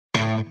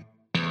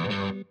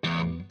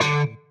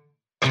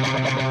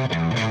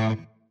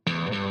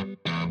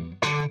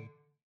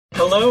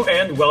Hello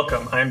and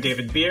welcome. I'm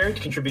David Beard,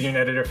 contributing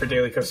editor for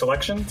Daily Kos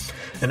Elections.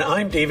 And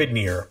I'm David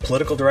Neer,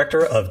 political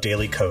director of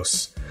Daily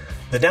Kos.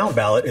 The Down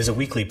Ballot is a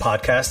weekly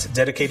podcast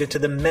dedicated to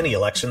the many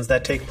elections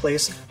that take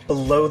place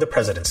below the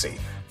presidency,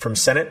 from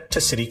Senate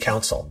to City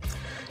Council.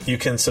 You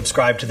can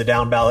subscribe to the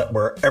Down Ballot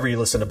wherever you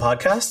listen to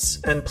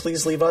podcasts, and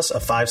please leave us a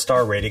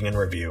 5-star rating and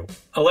review.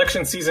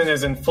 Election season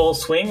is in full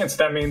swing, and so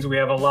that means we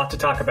have a lot to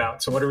talk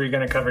about. So what are we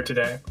going to cover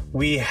today?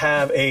 We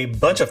have a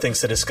bunch of things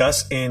to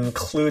discuss,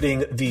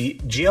 including the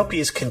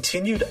GOP's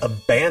continued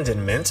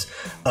abandonment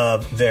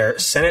of their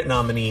Senate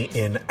nominee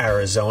in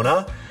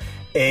Arizona,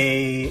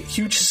 a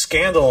huge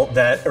scandal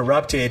that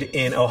erupted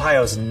in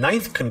Ohio's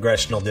 9th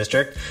congressional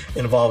district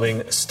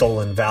involving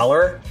stolen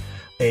valor,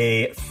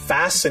 a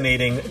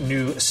fascinating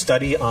new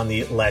study on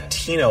the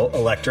Latino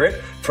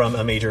electorate from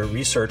a major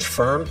research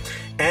firm,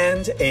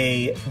 and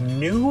a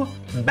new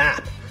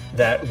map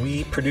that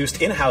we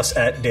produced in-house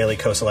at Daily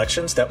Kos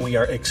Elections that we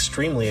are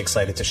extremely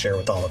excited to share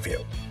with all of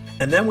you.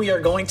 And then we are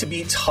going to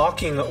be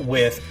talking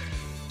with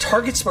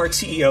TargetSmart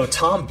CEO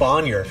Tom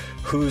Bonier,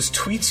 whose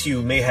tweets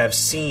you may have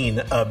seen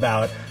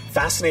about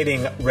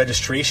fascinating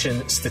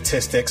registration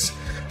statistics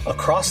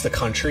across the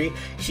country.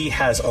 He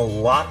has a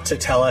lot to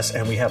tell us,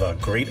 and we have a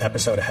great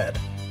episode ahead.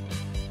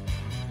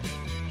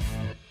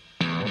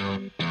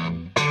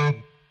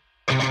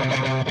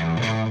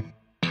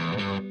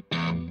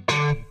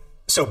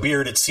 So,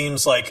 Beard, it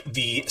seems like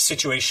the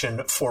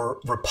situation for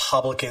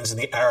Republicans in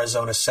the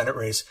Arizona Senate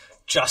race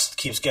just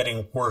keeps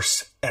getting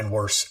worse and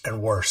worse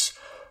and worse.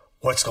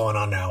 What's going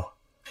on now?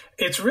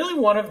 It's really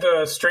one of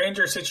the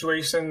stranger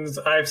situations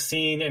I've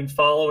seen in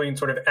following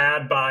sort of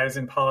ad buys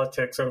in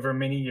politics over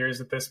many years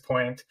at this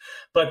point.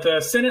 But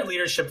the Senate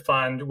Leadership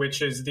Fund,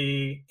 which is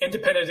the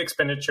independent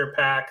expenditure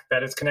PAC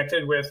that is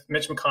connected with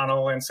Mitch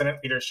McConnell and Senate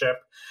leadership,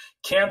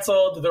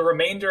 canceled the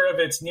remainder of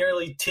its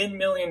nearly $10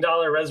 million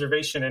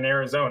reservation in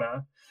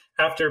Arizona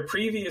after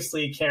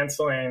previously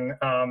canceling,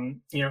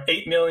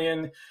 $8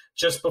 million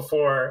just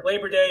before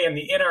Labor Day, and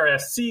the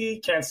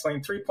NRSC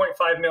canceling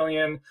 $3.5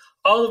 million,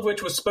 all of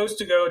which was supposed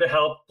to go to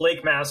help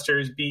Blake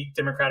Masters beat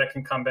Democratic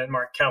incumbent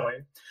Mark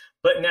Kelly.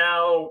 But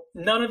now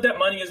none of that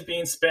money is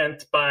being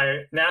spent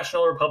by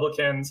national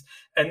Republicans,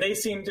 and they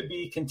seem to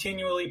be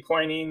continually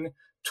pointing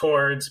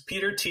towards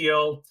Peter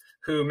Thiel,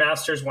 who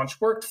Masters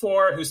once worked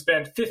for, who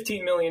spent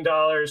 $15 million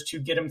to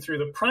get him through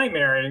the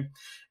primary.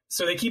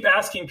 So they keep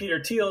asking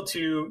Peter Thiel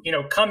to,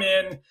 come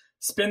in,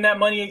 spend that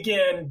money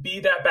again, be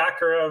that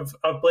backer of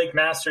Blake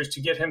Masters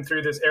to get him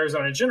through this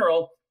Arizona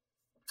general.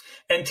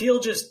 And Thiel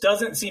just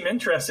doesn't seem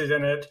interested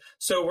in it.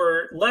 So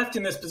we're left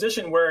in this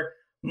position where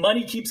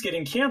money keeps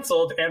getting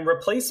canceled and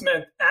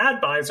replacement ad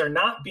buys are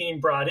not being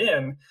brought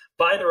in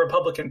by the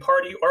Republican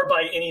Party or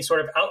by any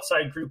sort of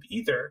outside group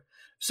either.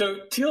 So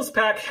Thiel's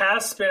PAC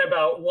has spent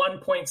about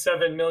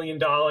 $1.7 million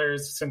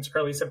since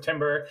early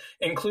September,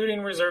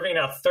 including reserving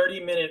a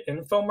 30-minute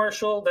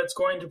infomercial that's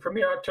going to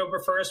premiere October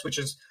 1st, which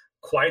is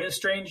quite a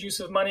strange use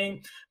of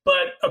money.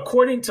 But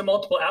according to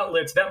multiple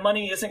outlets, that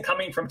money isn't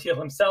coming from Thiel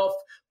himself,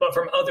 but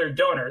from other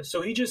donors.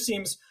 So he just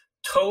seems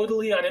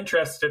totally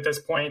uninterested at this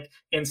point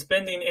in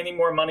spending any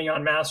more money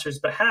on Masters'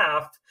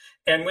 behalf.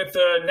 And with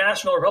the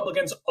national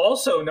Republicans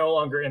also no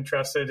longer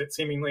interested,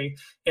 seemingly,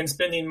 in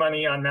spending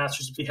money on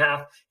Masters'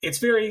 behalf, it's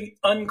very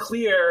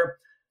unclear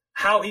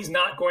how he's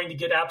not going to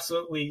get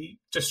absolutely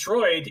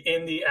destroyed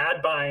in the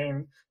ad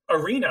buying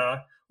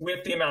arena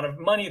with the amount of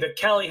money that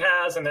Kelly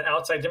has and that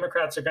outside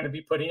Democrats are going to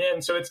be putting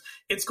in. So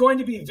it's going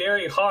to be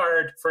very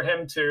hard for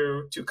him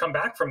to come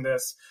back from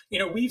this.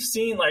 We've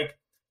seen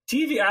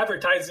TV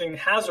advertising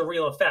has a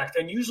real effect,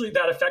 and usually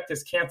that effect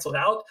is canceled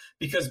out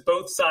because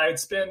both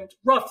sides spend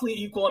roughly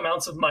equal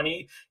amounts of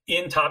money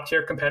in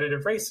top-tier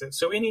competitive races.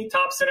 So any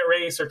top Senate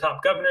race or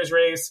top governor's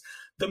race,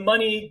 the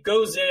money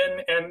goes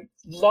in and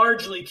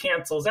largely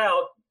cancels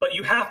out, but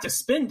you have to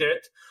spend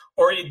it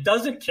or it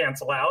doesn't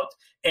cancel out.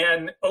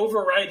 And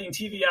overriding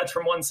TV ads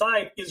from one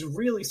side is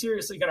really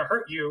seriously going to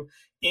hurt you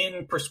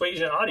in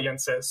persuasion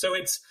audiences. So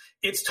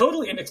it's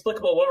totally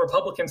inexplicable what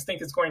Republicans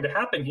think is going to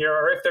happen here,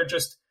 or if they're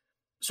just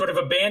sort of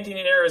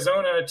abandoning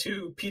Arizona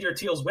to Peter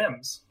Thiel's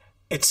whims.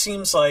 It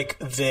seems like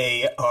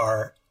they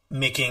are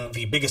making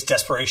the biggest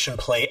desperation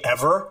play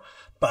ever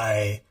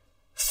by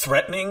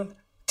threatening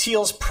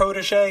Thiel's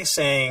protege,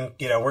 saying,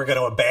 we're going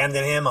to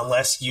abandon him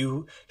unless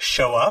you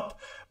show up.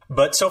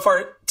 But so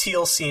far,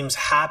 Thiel seems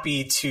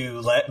happy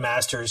to let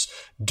Masters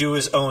do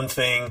his own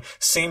thing.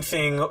 Same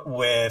thing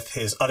with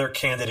his other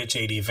candidate,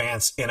 J.D.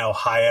 Vance, in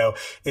Ohio.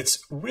 It's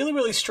really,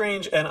 really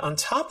strange. And on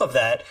top of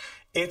that,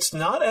 it's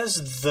not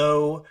as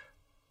though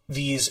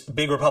these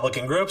big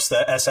Republican groups,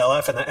 the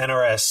SLF and the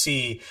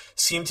NRSC,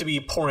 seem to be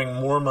pouring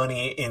more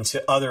money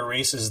into other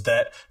races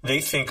that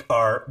they think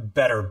are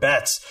better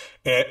bets.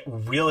 It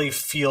really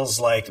feels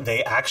like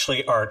they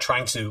actually are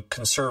trying to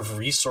conserve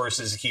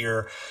resources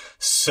here.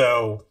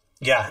 So,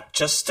 yeah,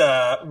 just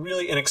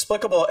really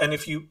inexplicable. And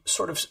if you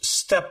sort of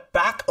step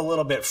back a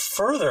little bit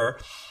further,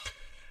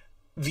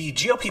 the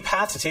GOP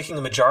path to taking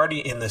the majority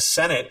in the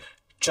Senate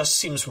just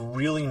seems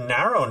really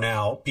narrow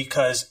now,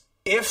 because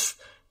if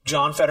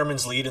John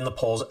Fetterman's lead in the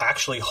polls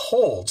actually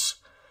holds,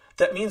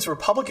 that means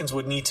Republicans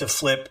would need to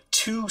flip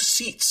 2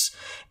 seats.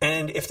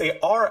 And if they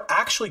are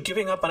actually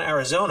giving up on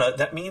Arizona,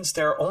 that means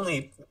there are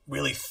only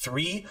really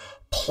 3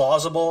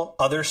 plausible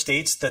other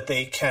states that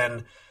they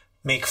can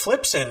make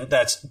flips in.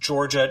 That's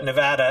Georgia,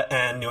 Nevada,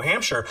 and New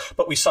Hampshire.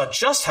 But we saw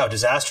just how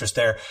disastrous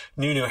their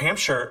New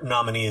Hampshire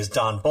nominee is,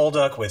 Don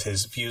Bolduc, with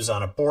his views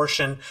on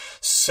abortion.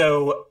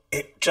 So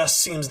it just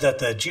seems that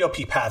the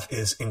GOP path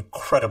is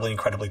incredibly,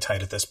 incredibly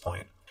tight at this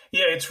point.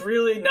 Yeah, it's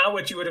really not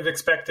what you would have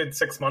expected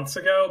 6 months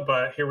ago,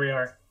 but here we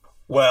are.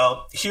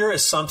 Well, here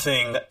is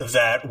something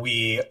that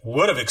we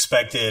would have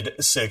expected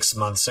 6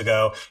 months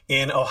ago.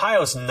 In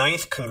Ohio's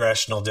 9th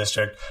congressional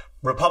district,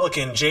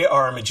 Republican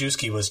J.R.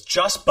 Majewski was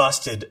just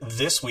busted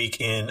this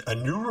week in a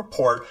new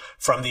report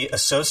from the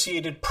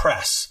Associated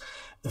Press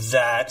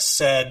that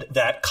said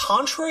that,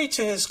 contrary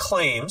to his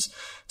claims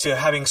to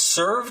having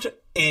served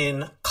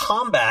in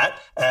combat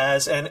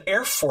as an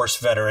Air Force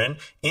veteran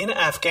in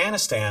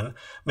Afghanistan,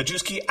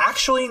 Majewski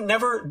actually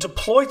never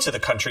deployed to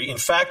the country. In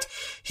fact,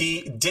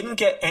 he didn't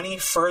get any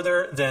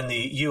further than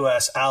the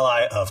U.S.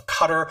 ally of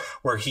Qatar,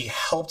 where he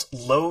helped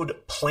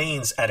load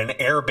planes at an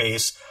air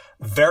base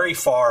very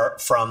far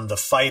from the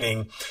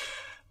fighting.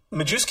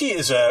 Majewski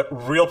is a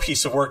real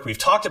piece of work. We've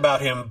talked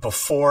about him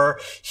before.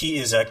 He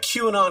is a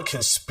QAnon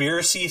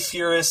conspiracy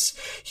theorist.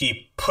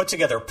 He put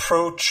together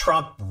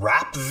pro-Trump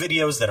rap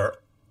videos that are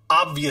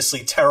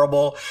obviously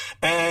terrible.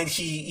 And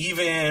he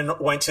even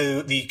went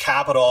to the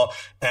Capitol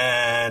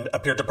and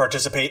appeared to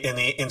participate in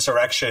the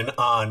insurrection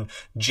on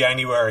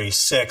January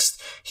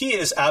 6th. He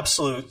is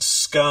absolute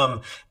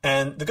scum.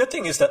 And the good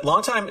thing is that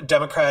longtime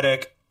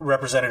Democratic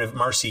Representative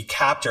Marcy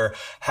Kaptur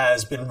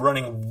has been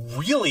running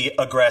really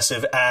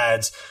aggressive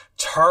ads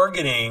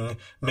targeting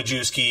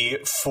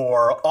Majewski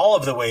for all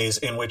of the ways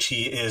in which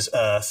he is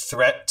a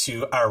threat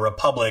to our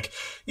republic.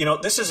 You know,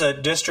 this is a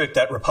district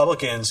that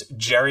Republicans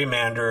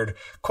gerrymandered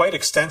quite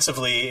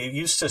extensively. It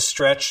used to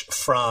stretch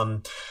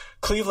from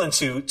Cleveland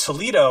to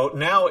Toledo.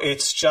 Now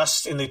it's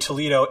just in the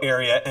Toledo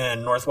area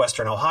and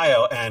northwestern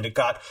Ohio, and it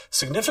got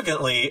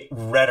significantly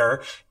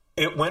redder.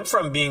 It went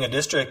from being a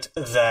district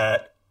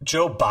that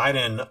Joe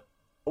Biden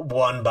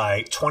won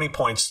by 20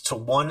 points to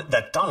one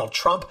that Donald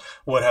Trump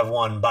would have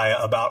won by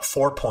about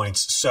 4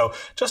 points. So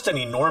just an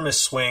enormous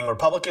swing.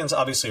 Republicans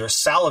obviously are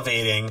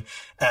salivating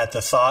at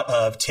the thought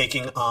of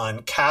taking on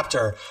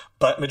Kaptur,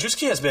 but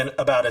Majewski has been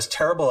about as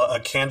terrible a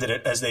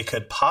candidate as they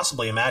could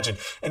possibly imagine.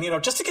 And, you know,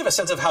 just to give a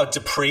sense of how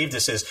depraved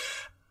this is,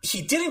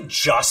 he didn't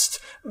just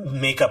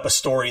make up a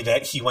story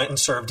that he went and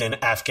served in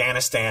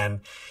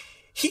Afghanistan.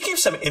 He gave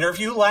some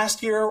interview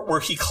last year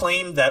where he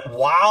claimed that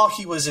while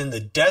he was in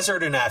the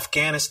desert in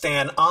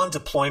Afghanistan on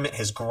deployment,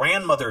 his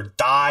grandmother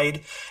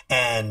died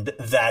and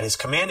that his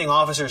commanding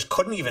officers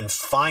couldn't even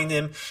find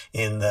him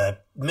in the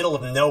middle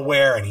of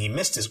nowhere, and he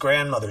missed his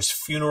grandmother's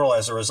funeral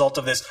as a result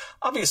of this.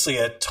 Obviously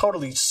a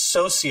totally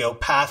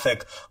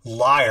sociopathic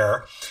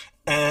liar,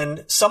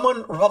 and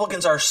someone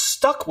Republicans are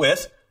stuck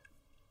with,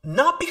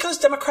 not because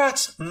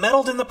Democrats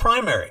meddled in the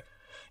primary.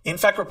 In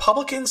fact,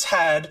 Republicans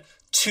had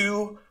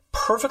 2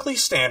 perfectly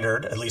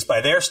standard, at least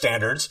by their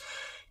standards,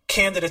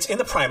 candidates in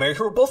the primary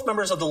who were both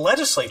members of the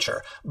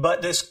legislature.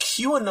 But this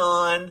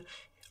QAnon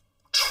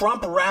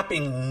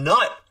Trump-rapping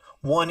nut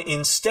won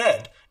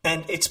instead.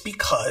 And it's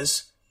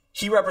because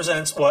he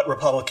represents what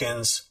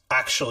Republicans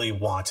actually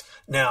want.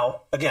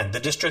 Now, again,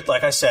 the district,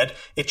 like I said,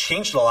 it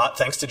changed a lot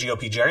thanks to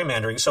GOP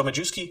gerrymandering, so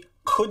Majewski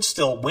could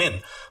still win.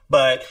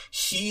 But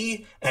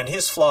he and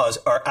his flaws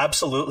are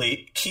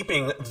absolutely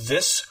keeping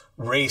this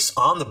race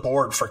on the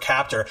board for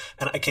Kaptur,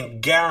 and I can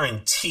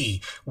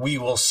guarantee we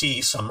will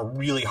see some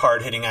really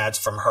hard-hitting ads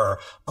from her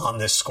on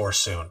this score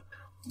soon.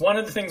 One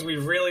of the things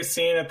we've really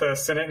seen at the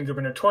Senate and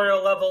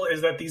gubernatorial level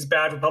is that these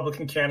bad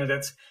Republican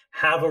candidates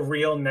have a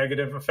real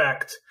negative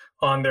effect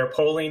on their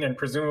polling and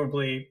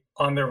presumably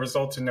on their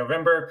results in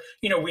November.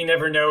 You know, we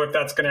never know if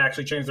that's going to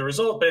actually change the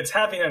result, but it's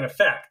having an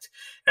effect.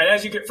 And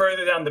as you get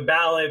further down the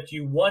ballot,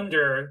 you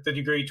wonder the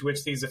degree to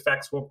which these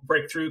effects will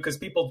break through, because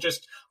people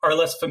just are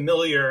less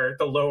familiar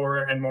the lower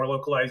and more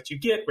localized you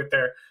get with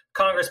their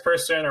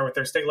congressperson or with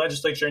their state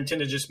legislature, and tend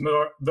to just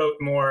vote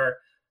more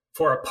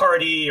for a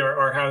party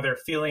or how they're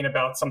feeling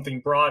about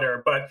something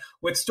broader. But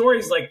with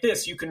stories like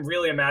this, you can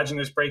really imagine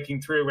this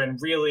breaking through and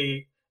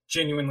really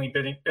genuinely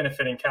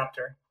benefiting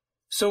Kaptur.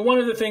 So one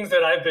of the things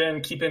that I've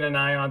been keeping an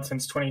eye on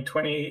since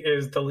 2020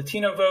 is the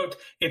Latino vote,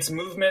 its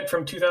movement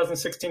from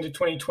 2016 to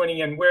 2020,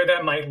 and where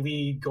that might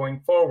lead going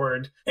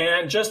forward.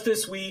 And just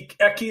this week,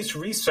 Eki's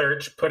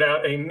Research put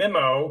out a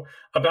memo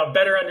about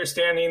better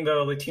understanding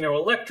the Latino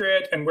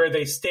electorate and where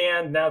they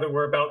stand now that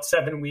we're about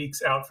 7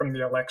 weeks out from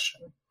the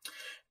election.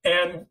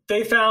 And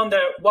they found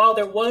that while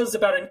there was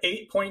about an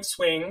 8-point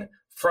swing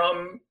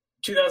from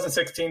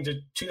 2016 to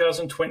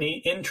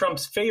 2020 in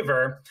Trump's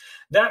favor,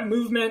 that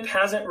movement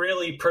hasn't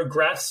really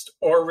progressed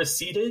or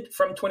receded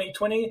from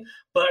 2020,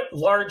 but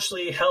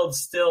largely held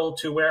still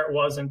to where it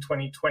was in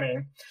 2020.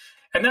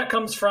 And that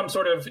comes from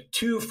sort of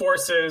two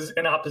forces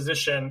in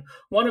opposition,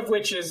 one of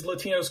which is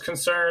Latinos'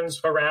 concerns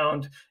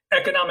around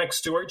economic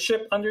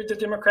stewardship under the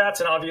Democrats.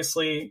 And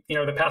obviously,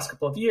 the past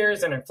couple of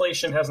years and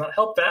inflation has not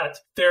helped that.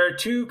 There are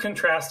two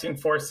contrasting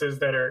forces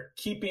that are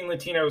keeping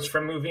Latinos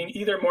from moving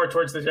either more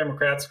towards the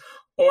Democrats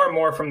or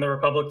more from the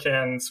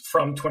Republicans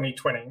from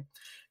 2020.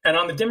 And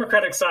on the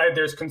Democratic side,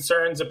 there's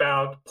concerns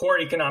about poor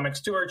economic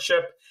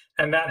stewardship,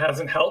 and that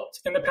hasn't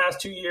helped in the past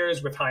 2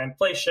 years with high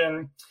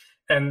inflation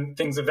and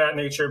things of that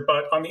nature.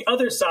 But on the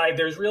other side,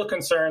 there's real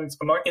concerns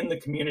in the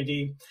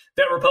community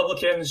that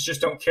Republicans just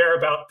don't care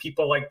about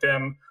people like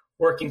them,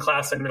 working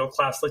class and middle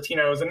class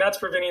Latinos, and that's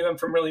preventing them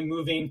from really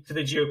moving to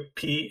the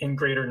GOP in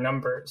greater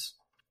numbers.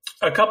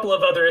 A couple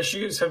of other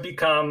issues have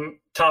become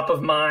top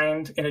of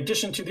mind in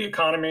addition to the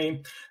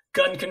economy.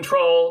 Gun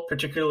control,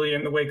 particularly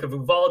in the wake of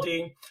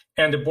Uvalde,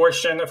 and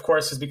abortion, of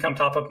course, has become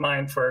top of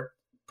mind for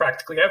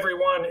practically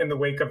everyone in the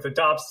wake of the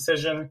Dobbs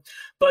decision.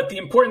 But the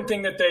important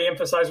thing that they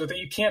emphasize was that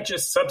you can't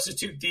just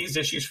substitute these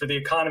issues for the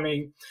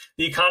economy.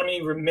 The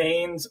economy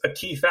remains a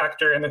key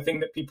factor and the thing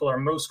that people are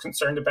most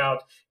concerned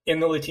about in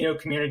the Latino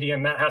community,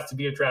 and that has to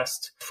be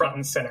addressed front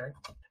and center.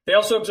 They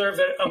also observe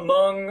that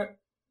among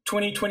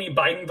 2020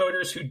 Biden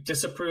voters who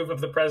disapprove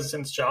of the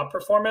president's job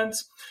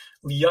performance,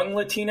 young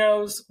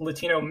Latinos,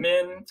 Latino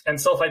men, and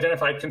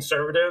self-identified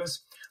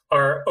conservatives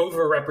are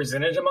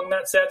overrepresented among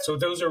that set. So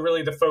those are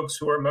really the folks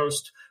who are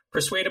most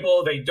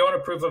persuadable. They don't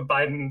approve of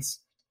Biden's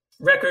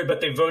record,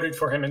 but they voted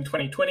for him in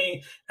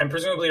 2020 and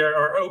presumably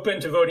are open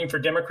to voting for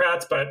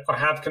Democrats, but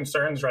have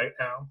concerns right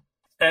now.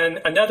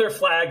 And another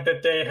flag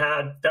that they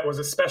had that was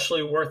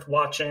especially worth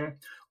watching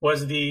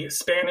was the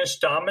Spanish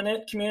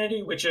dominant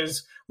community, which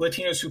is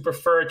Latinos who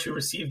prefer to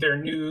receive their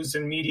news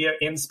and media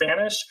in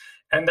Spanish.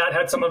 And that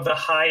had some of the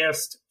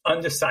highest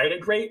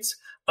undecided rates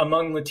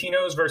among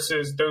Latinos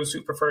versus those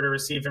who prefer to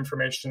receive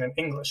information in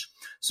English.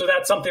 So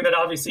that's something that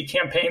obviously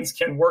campaigns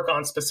can work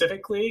on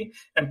specifically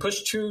and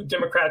push to.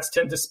 Democrats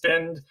tend to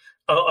spend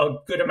a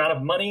good amount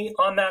of money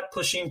on that,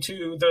 pushing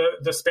to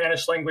the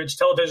Spanish language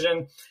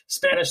television,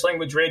 Spanish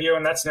language radio,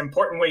 and that's an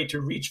important way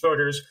to reach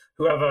voters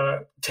who have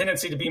a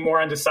tendency to be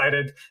more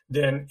undecided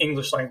than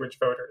English language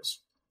voters.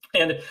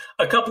 And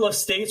a couple of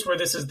states where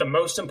this is the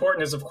most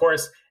important is, of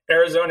course,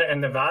 Arizona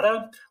and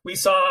Nevada. We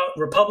saw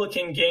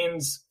Republican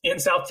gains in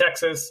South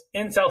Texas,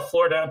 in South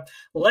Florida,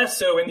 less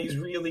so in these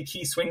really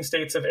key swing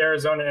states of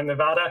Arizona and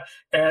Nevada.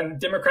 And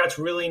Democrats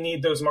really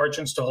need those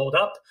margins to hold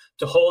up,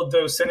 to hold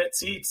those Senate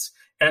seats,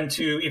 and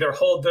to either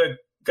hold the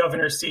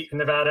governor's seat in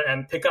Nevada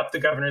and pick up the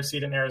governor's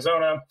seat in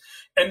Arizona.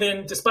 And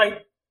then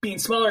despite being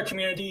smaller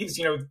communities,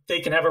 they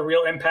can have a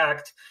real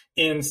impact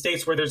in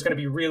states where there's going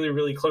to be really,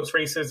 really close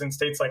races, in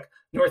states like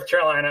North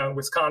Carolina,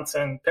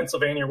 Wisconsin,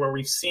 Pennsylvania, where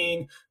we've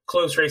seen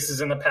close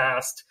races in the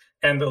past,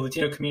 and the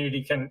Latino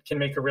community can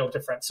make a real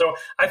difference. So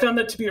I found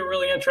that to be a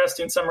really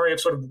interesting summary of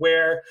sort of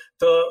where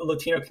the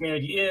Latino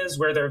community is,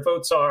 where their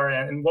votes are,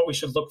 and what we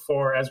should look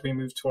for as we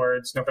move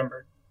towards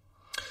November.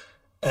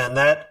 And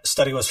that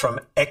study was from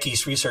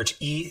Equis Research,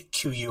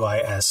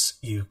 EQUIS.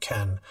 You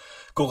can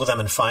Google them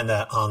and find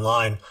that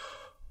online.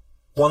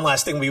 One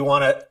last thing we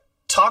want to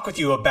talk with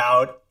you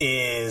about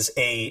is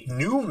a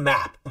new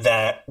map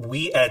that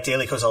we at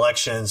Daily Kos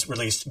Elections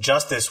released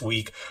just this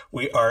week.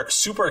 We are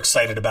super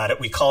excited about it.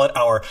 We call it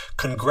our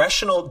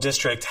Congressional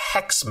District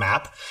Hex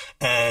Map,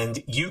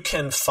 and you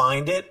can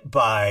find it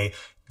by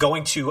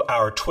going to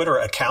our Twitter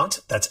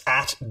account. That's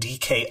at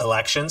DK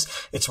Elections.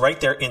 It's right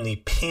there in the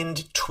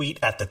pinned tweet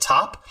at the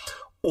top.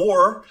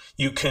 Or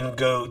you can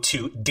go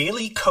to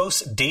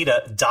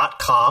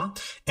dailycoastdata.com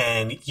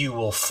and you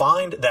will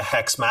find the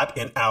hex map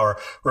in our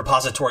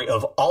repository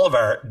of all of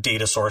our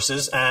data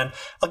sources. And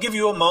I'll give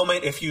you a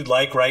moment if you'd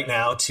like right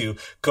now to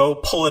go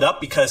pull it up,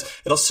 because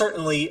it'll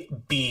certainly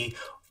be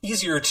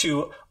easier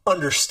to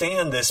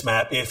understand this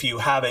map if you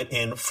have it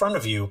in front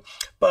of you.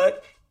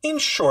 But in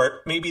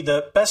short, maybe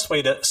the best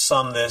way to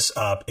sum this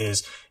up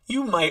is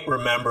you might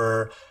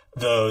remember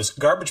those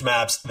garbage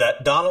maps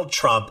that Donald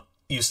Trump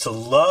used to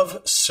love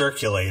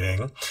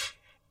circulating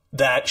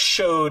that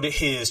showed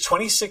his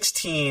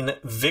 2016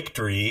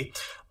 victory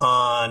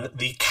on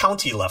the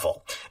county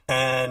level.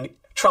 And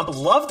Trump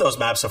loved those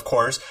maps, of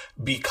course,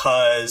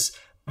 because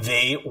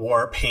they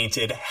were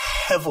painted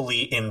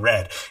heavily in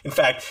red. In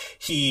fact,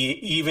 he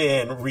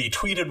even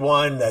retweeted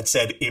one that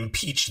said,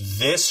 "Impeach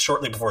this."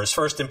 Shortly before his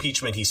first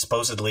impeachment, he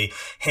supposedly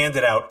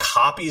handed out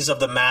copies of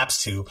the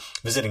maps to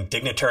visiting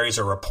dignitaries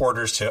or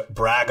reporters to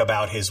brag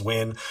about his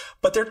win.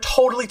 But they're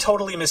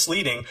totally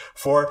misleading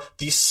for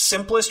the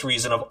simplest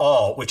reason of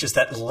all, which is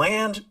that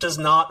land does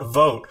not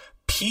vote.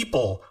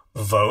 People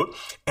vote,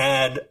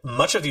 and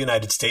much of the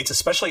United States,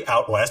 especially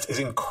out west, is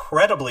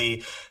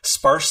incredibly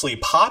sparsely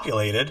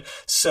populated.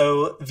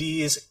 So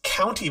these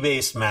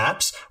county-based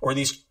maps, or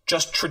these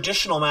just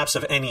traditional maps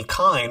of any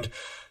kind,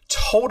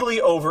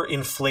 totally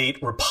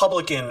overinflate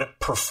Republican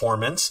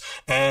performance,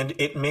 and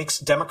it makes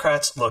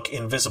Democrats look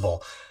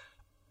invisible.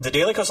 The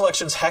Daily Kos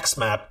Elections hex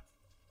map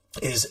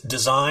is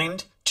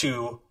designed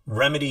to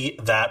remedy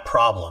that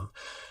problem.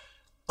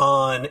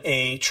 On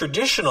a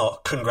traditional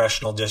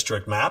congressional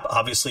district map,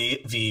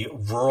 obviously the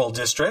rural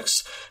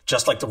districts,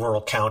 just like the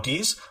rural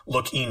counties,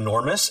 look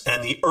enormous,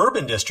 and the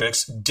urban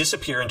districts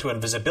disappear into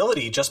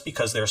invisibility just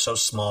because they're so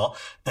small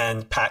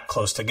and packed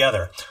close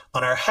together.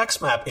 On our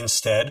hex map,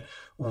 instead,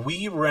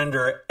 we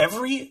render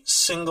every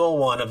single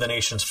one of the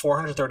nation's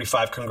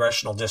 435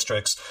 congressional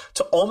districts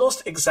to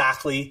almost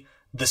exactly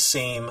the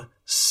same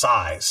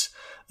size.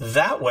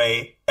 That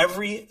way,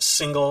 every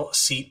single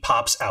seat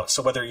pops out.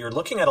 So whether you're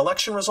looking at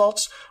election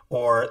results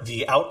or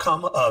the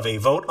outcome of a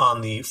vote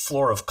on the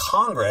floor of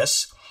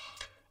Congress,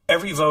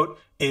 every vote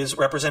is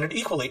represented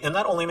equally. And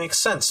that only makes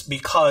sense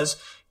because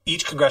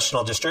each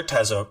congressional district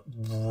has a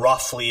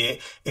roughly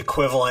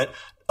equivalent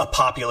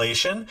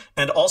population.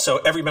 And also,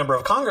 every member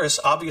of Congress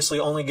obviously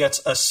only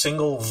gets a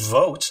single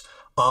vote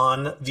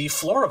on the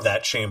floor of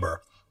that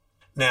chamber.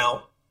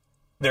 Now,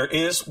 there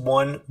is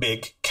one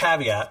big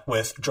caveat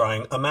with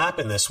drawing a map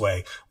in this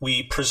way.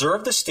 We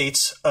preserve the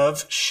states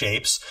of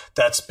shapes.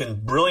 That's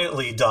been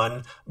brilliantly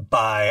done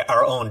by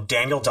our own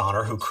Daniel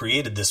Donner, who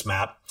created this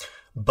map.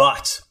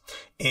 But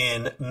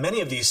in many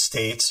of these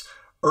states,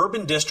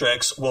 urban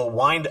districts will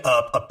wind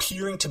up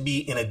appearing to be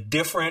in a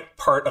different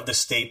part of the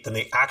state than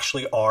they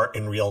actually are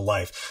in real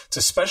life. It's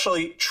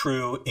especially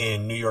true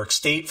in New York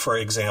State, for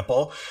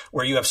example,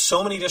 where you have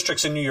so many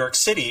districts in New York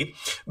City,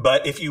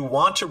 but if you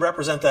want to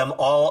represent them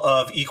all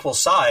of equal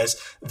size,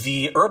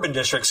 the urban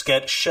districts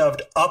get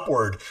shoved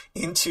upward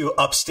into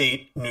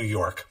upstate New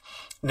York.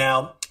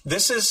 Now,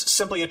 this is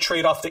simply a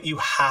trade-off that you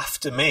have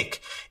to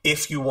make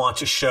if you want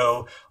to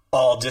show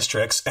all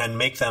districts and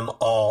make them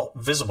all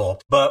visible.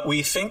 But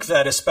we think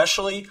that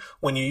especially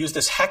when you use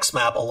this hex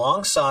map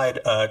alongside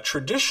a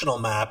traditional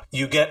map,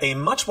 you get a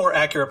much more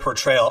accurate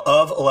portrayal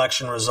of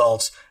election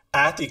results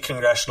at the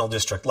congressional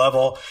district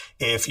level.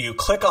 If you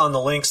click on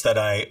the links that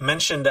I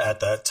mentioned at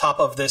the top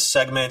of this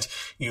segment,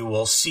 you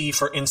will see,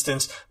 for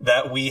instance,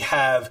 that we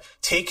have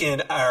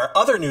taken our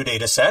other new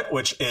data set,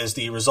 which is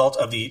the result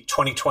of the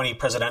 2020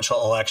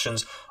 presidential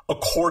elections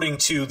according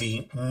to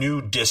the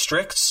new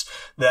districts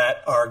that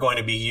are going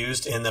to be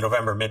used in the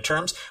November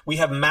midterms. We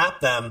have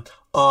mapped them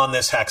on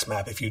this hex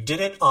map. If you did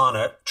it on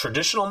a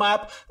traditional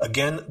map,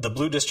 again, the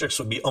blue districts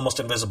would be almost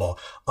invisible.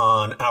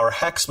 On our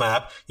hex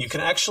map, you can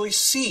actually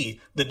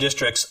see the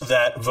districts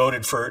that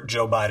voted for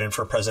Joe Biden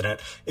for president.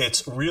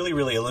 It's really,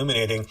 really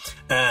illuminating.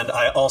 And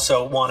I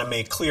also want to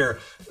make clear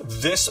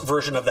this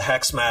version of the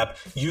hex map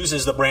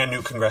uses the brand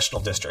new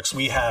congressional districts.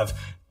 We have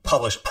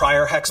published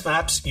prior hex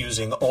maps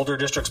using older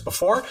districts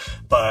before,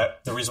 but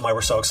the reason why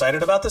we're so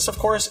excited about this, of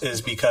course, is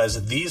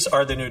because these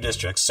are the new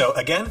districts. So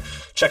again,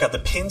 check out the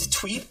pinned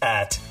tweet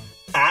at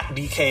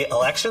DK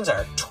Elections,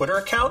 our Twitter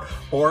account,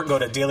 or go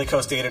to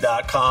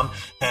dailycoastdata.com.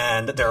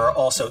 And there are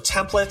also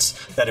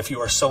templates that if you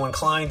are so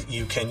inclined,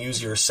 you can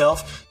use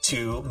yourself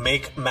to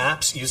make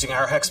maps using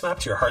our hex map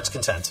to your heart's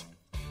content.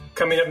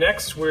 Coming up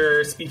next,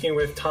 we're speaking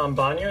with Tom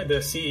Bonier, the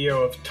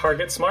CEO of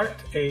TargetSmart,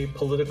 a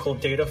political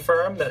data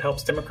firm that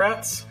helps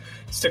Democrats.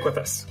 Stick with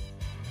us.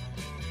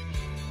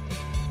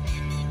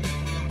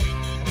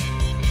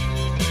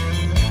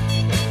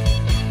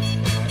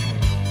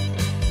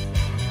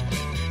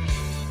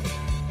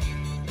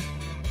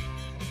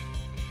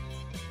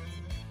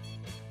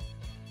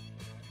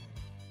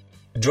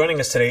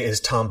 Joining us today is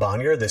Tom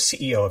Bonier, the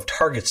CEO of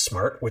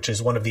TargetSmart, which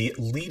is one of the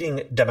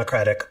leading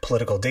Democratic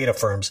political data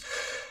firms.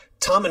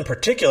 Tom, in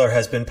particular,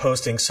 has been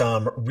posting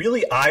some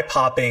really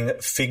eye-popping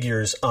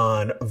figures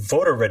on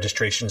voter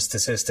registration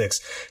statistics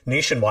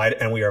nationwide,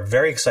 and we are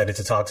very excited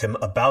to talk to him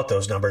about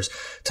those numbers.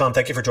 Tom,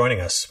 thank you for joining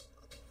us.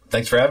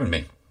 Thanks for having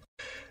me.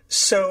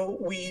 So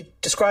we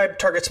describe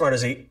TargetSmart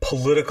as a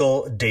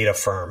political data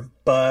firm,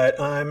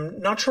 but I'm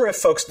not sure if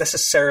folks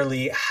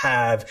necessarily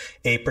have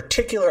a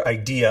particular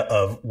idea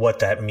of what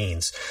that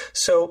means.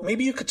 So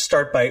maybe you could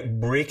start by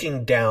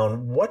breaking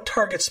down what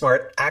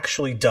TargetSmart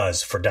actually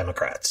does for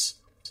Democrats.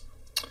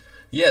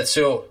 Yeah,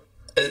 so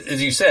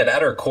as you said,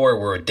 at our core,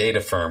 we're a data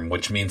firm,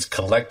 which means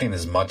collecting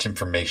as much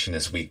information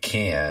as we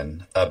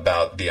can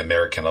about the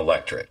American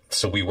electorate.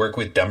 So we work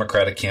with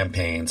Democratic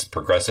campaigns,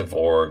 progressive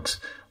orgs,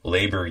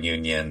 labor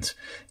unions,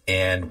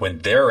 and when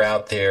they're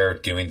out there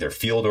doing their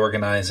field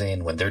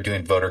organizing, when they're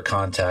doing voter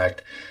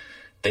contact,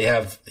 they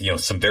have,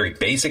 some very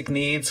basic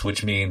needs,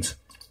 which means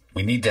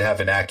we need to have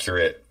an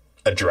accurate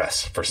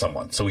address for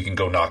someone so we can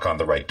go knock on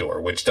the right door,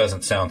 which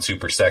doesn't sound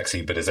super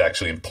sexy, but is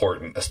actually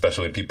important,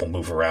 especially when people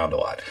move around a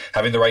lot.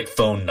 Having the right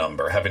phone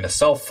number, having a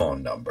cell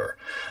phone number.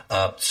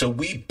 So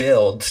we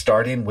build,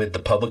 starting with the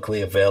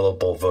publicly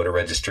available voter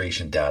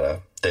registration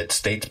data that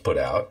states put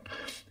out,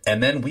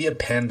 and then we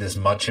append as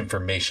much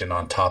information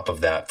on top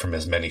of that from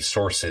as many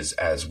sources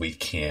as we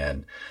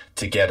can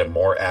to get a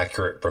more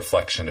accurate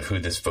reflection of who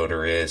this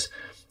voter is,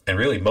 and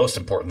really, most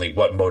importantly,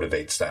 what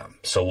motivates them.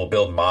 So we'll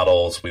build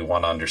models. We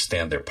want to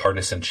understand their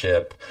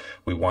partisanship.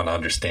 We want to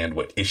understand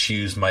what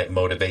issues might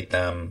motivate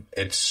them.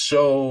 It's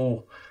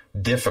so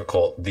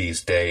difficult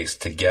these days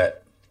to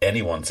get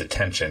anyone's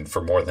attention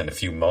for more than a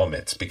few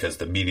moments because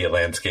the media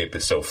landscape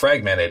is so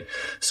fragmented.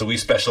 So we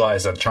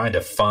specialize on trying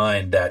to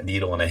find that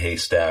needle in a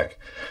haystack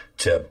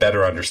to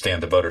better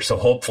understand the voter. So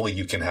hopefully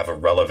you can have a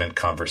relevant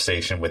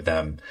conversation with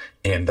them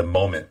in the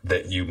moment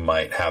that you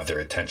might have their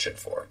attention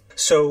for.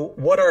 So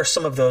what are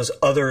some of those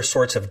other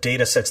sorts of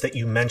data sets that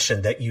you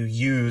mentioned that you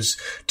use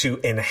to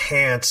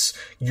enhance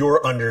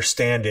your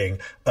understanding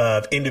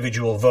of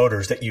individual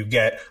voters that you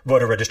get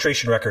voter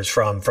registration records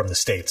from the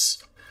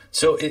states?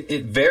 So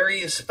it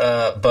varies,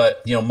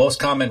 but most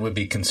common would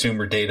be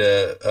consumer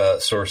data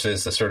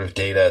sources, the sort of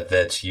data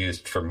that's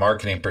used for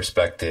marketing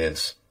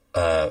perspectives.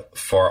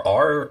 For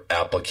our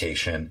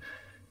application,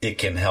 it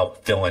can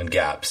help fill in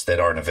gaps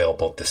that aren't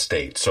available at the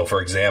state. So, for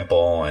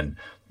example, and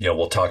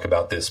we'll talk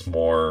about this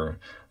more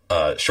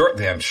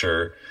shortly, I'm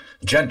sure,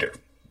 gender.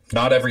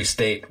 Not every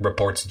state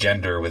reports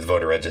gender with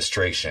voter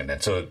registration,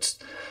 and so it's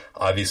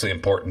obviously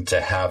important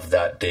to have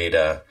that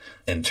data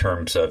in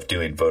terms of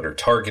doing voter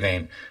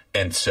targeting.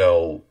 And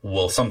so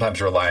we'll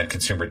sometimes rely on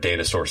consumer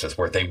data sources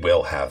where they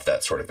will have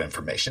that sort of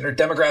information, or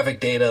demographic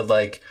data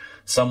like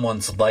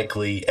someone's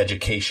likely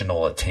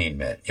educational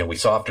attainment. We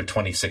saw after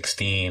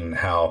 2016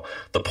 how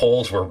the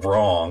polls were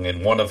wrong.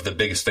 And one of the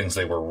biggest things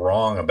they were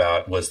wrong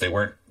about was they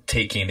weren't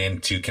taking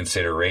into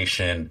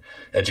consideration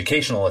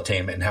educational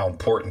attainment and how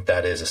important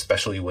that is,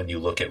 especially when you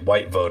look at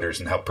white voters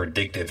and how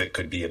predictive it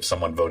could be of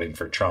someone voting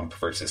for Trump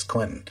versus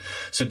Clinton.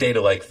 So data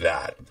like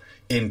that,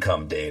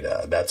 income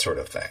data, that sort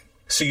of thing.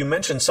 So you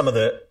mentioned some of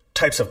the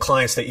types of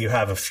clients that you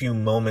have a few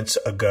moments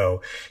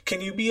ago.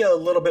 Can you be a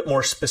little bit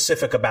more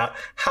specific about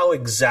how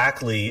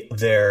exactly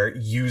they're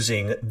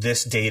using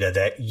this data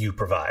that you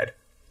provide?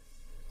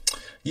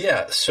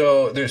 Yeah,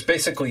 so there's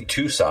basically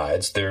two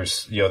sides.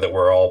 There's, that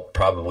we're all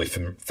probably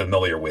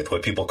familiar with,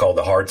 what people call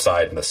the hard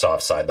side and the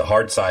soft side. The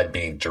hard side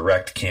being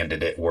direct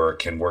candidate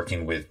work and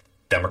working with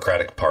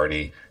Democratic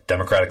Party,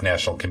 Democratic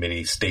National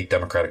Committee, state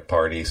Democratic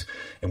parties.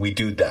 And we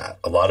do that.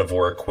 A lot of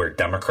work where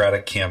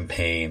Democratic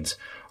campaigns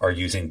are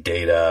using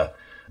data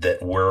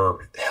that we're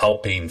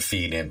helping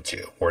feed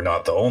into. We're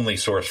not the only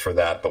source for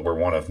that, but we're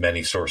one of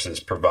many sources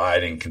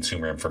providing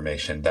consumer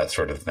information, that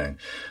sort of thing.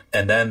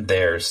 And then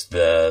there's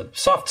the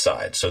soft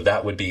side. So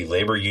that would be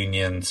labor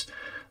unions,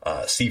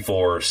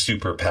 C4,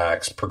 super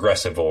PACs,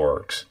 progressive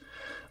orgs.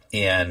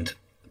 And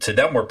to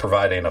them, we're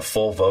providing a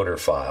full voter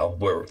file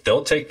where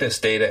they'll take this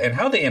data, and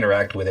how they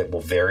interact with it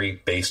will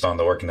vary based on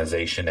the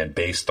organization and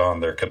based on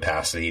their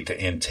capacity to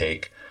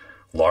intake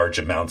large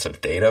amounts of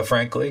data,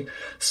 frankly.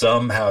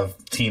 Some have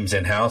teams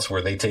in-house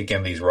where they take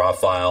in these raw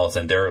files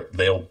and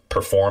they'll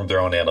perform their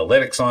own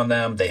analytics on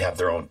them. They have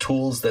their own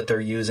tools that they're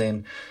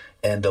using,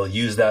 and they'll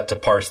use that to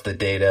parse the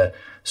data.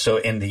 So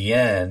in the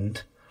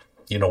end,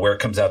 where it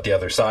comes out the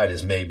other side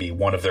is maybe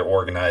one of their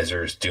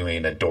organizers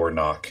doing a door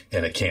knock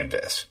in a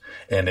canvas.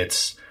 And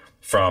it's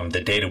from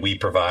the data we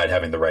provide,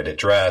 having the right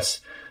address,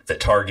 the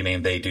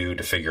targeting they do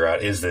to figure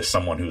out, is this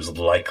someone who's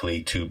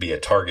likely to be a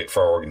target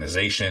for our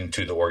organization,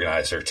 to the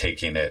organizer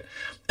taking it.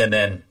 And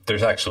then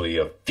there's actually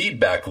a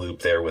feedback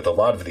loop there with a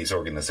lot of these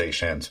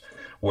organizations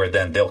where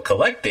then they'll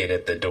collect data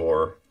at the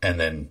door and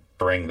then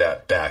bring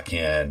that back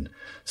in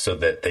so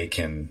that they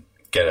can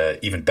get an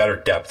even better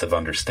depth of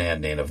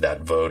understanding of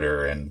that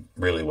voter and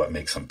really what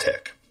makes them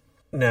tick.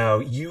 Now,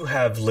 you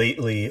have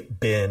lately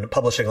been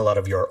publishing a lot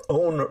of your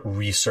own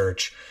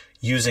research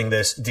using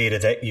this data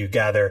that you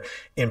gather,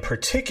 in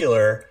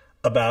particular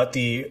about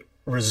the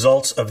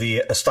results of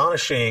the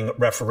astonishing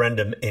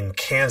referendum in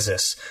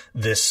Kansas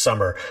this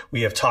summer.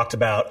 We have talked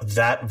about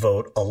that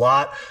vote a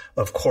lot.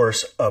 Of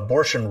course,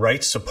 abortion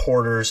rights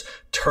supporters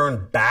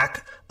turned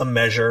back a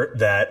measure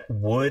that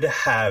would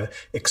have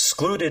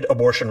excluded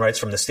abortion rights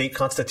from the state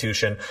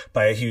constitution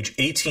by a huge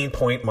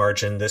 18-point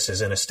margin. This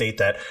is in a state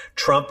that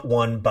Trump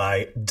won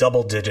by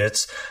double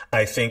digits.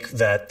 I think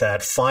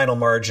that final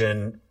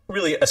margin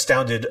really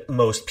astounded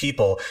most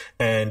people.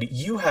 And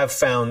you have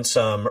found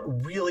some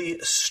really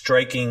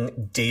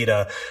striking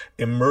data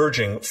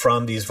emerging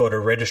from these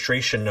voter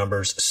registration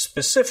numbers,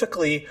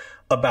 specifically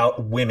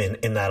about women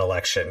in that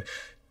election.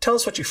 Tell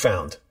us what you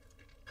found.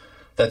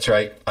 That's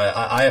right.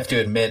 I have to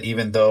admit,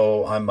 even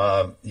though I'm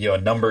a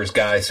numbers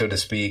guy, so to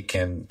speak,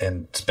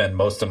 and spend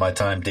most of my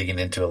time digging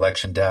into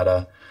election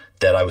data,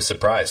 that I was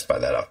surprised by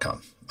that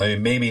outcome. I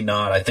mean, maybe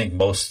not. I think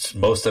most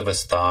of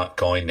us thought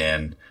going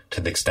in, to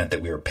the extent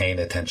that we were paying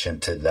attention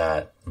to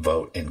that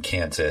vote in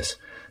Kansas,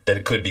 that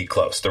it could be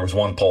close. There was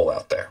one poll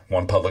out there,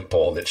 one public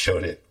poll that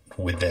showed it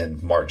within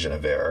margin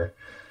of error.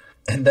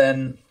 And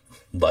then,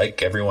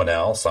 like everyone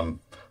else, I'm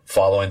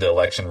following the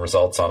election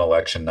results on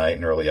election night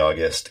in early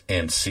August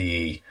and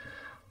see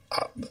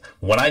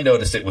when I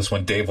noticed it was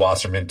when Dave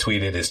Wasserman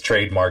tweeted his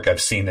trademark "I've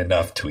seen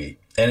enough" tweet.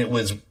 And it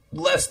was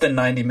less than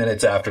 90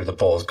 minutes after the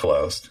polls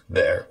closed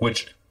there,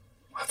 which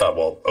I thought,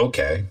 well,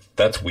 okay,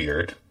 that's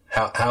weird.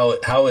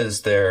 How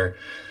is there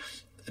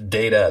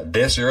data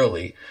this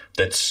early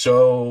that's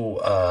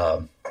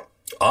so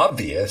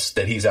obvious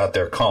that he's out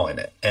there calling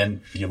it?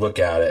 And you look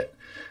at it,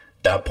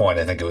 that point,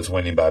 I think it was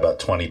winning by about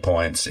 20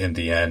 points. In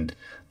the end,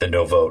 the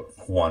no vote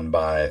won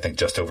by, I think,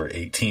 just over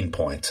 18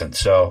 points. And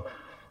so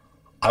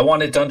I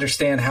wanted to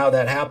understand how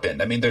that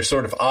happened. I mean, there's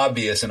sort of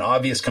an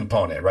obvious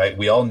component, right?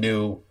 We all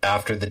knew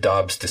after the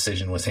Dobbs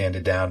decision was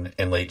handed down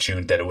in late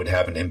June that it would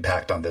have an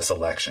impact on this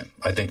election.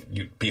 I think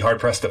you'd be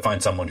hard-pressed to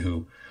find someone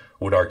who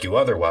would argue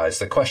otherwise.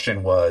 The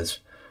question was,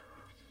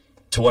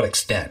 to what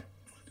extent?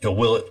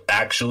 Will it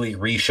actually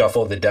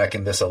reshuffle the deck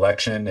in this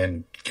election?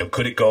 And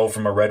could it go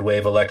from a red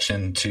wave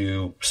election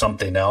to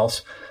something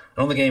else?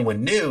 I don't think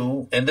anyone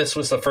knew, and this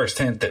was the first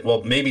hint that,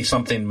 well, maybe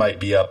something might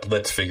be up.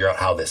 Let's figure out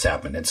how this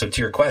happened. And so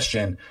to your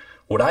question,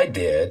 what I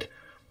did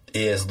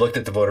is looked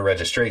at the voter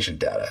registration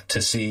data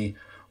to see,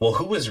 well,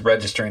 who was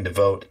registering to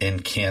vote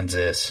in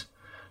Kansas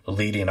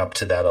leading up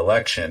to that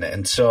election.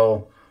 And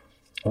so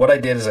what I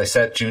did is I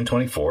set June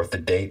 24th, the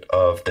date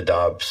of the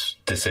Dobbs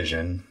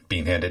decision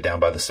being handed down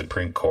by the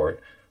Supreme Court,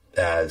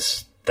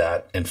 as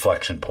that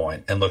inflection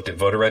point, and looked at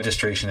voter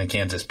registration in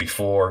Kansas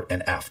before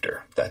and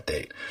after that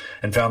date,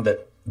 and found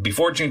that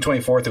before June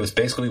 24th, it was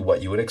basically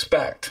what you would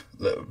expect.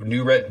 The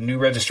new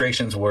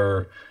registrations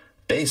were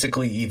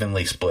basically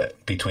evenly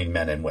split between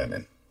men and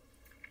women.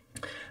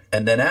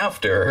 And then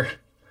after,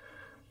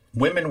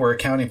 women were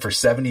accounting for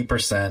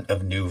 70%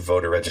 of new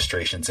voter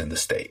registrations in the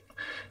state.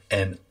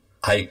 And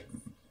I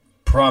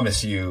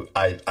promise you,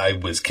 I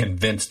was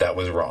convinced that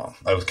was wrong.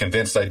 I was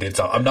convinced I did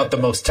something. I'm not the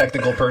most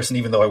technical person,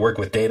 even though I work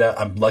with data.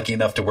 I'm lucky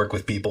enough to work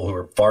with people who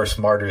are far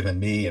smarter than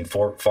me and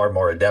far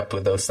more adept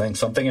with those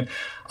things. And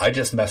I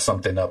just messed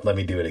something up. Let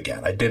me do it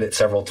again. I did it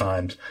several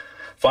times.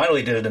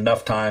 Finally did it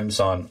enough times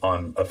on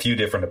a few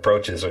different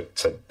approaches.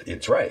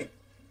 It's right.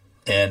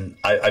 And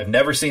I've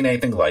never seen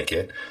anything like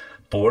it.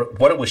 But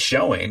what it was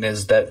showing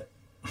is that,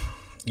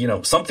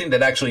 something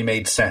that actually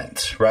made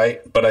sense,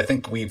 right? But I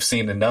think we've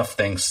seen enough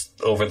things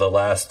over the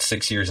last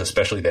 6 years,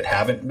 especially, that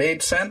haven't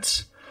made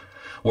sense,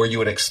 where you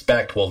would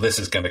expect, well, this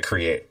is going to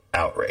create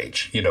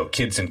outrage.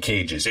 Kids in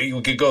cages.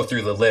 You could go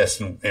through the list,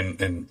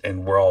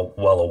 and we're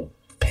all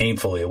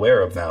painfully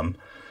aware of them,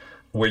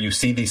 where you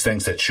see these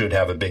things that should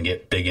have a big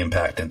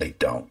impact, and they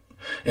don't.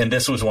 And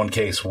this was one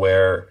case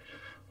where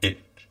it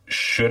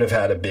should have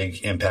had a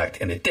big impact,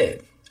 and it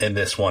did, in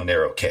this one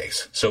narrow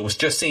case. So it was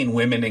just seeing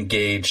women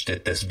engaged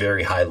at this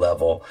very high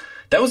level.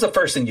 That was the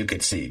first thing you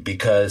could see,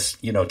 because,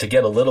 to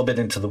get a little bit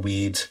into the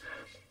weeds,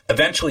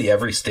 eventually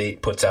every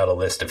state puts out a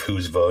list of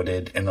who's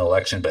voted in an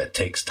election, but it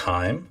takes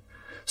time.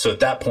 So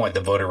at that point,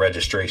 the voter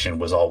registration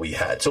was all we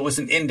had. So it was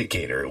an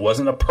indicator. It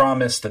wasn't a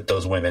promise that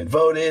those women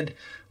voted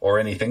or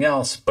anything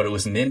else, but it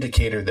was an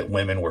indicator that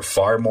women were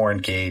far more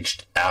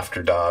engaged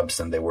after Dobbs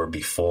than they were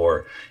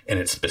before. And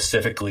it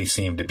specifically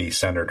seemed to be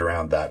centered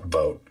around that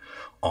vote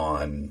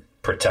on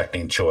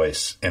protecting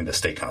choice in the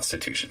state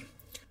constitution.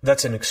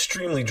 That's an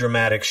extremely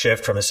dramatic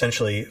shift from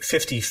essentially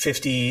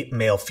 50-50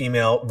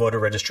 male-female voter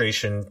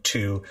registration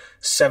to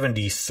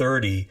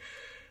 70-30.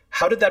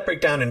 How did that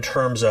break down in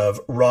terms of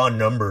raw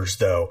numbers,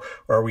 though?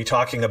 Or are we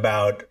talking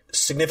about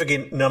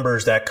significant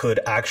numbers that could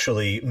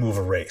actually move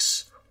a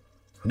race?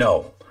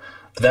 No.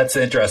 That's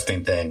the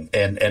interesting thing.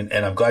 And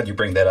I'm glad you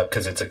bring that up,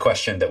 because it's a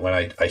question that when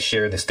I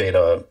share this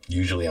data,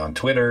 usually on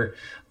Twitter,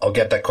 I'll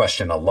get that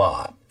question a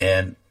lot.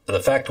 And the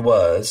fact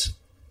was,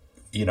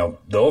 the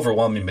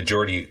overwhelming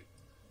majority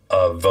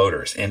of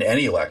voters in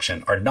any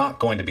election are not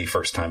going to be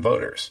first-time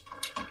voters.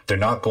 They're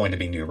not going to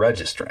be new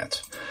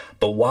registrants.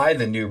 But why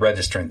the new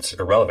registrants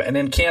are relevant? And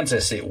in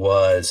Kansas, it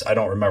was, I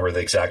don't remember the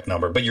exact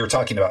number, but you're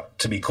talking about,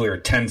 to be clear,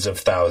 tens of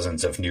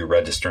thousands of new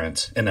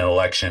registrants in an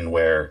election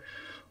where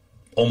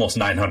almost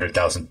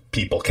 900,000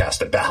 people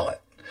cast a ballot.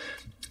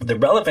 The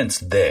relevance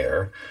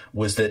there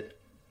was that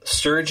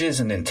surges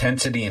in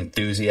intensity and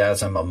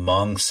enthusiasm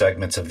among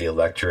segments of the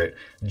electorate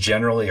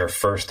generally are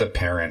first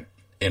apparent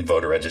in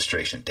voter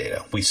registration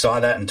data. We saw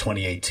that in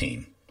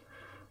 2018.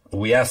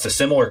 We asked a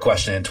similar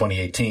question in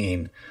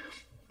 2018.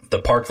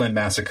 The Parkland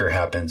massacre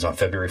happens on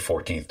February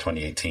 14th,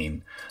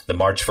 2018. The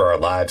March for Our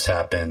Lives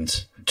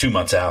happens 2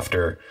 months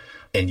after.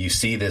 And you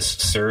see this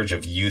surge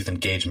of youth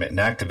engagement and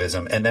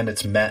activism, and then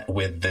it's met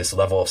with this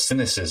level of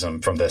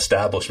cynicism from the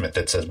establishment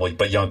that says, well,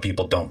 but young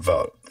people don't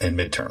vote in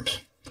midterms,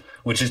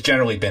 which has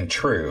generally been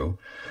true.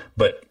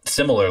 But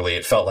similarly,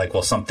 it felt like,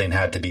 well, something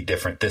had to be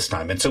different this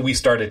time. And so we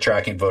started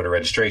tracking voter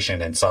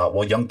registration and saw,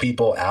 well, young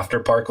people after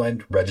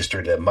Parkland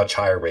registered at a much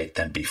higher rate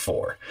than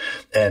before.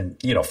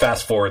 And,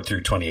 fast forward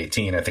through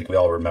 2018, I think we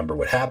all remember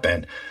what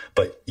happened.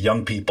 But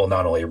young people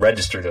not only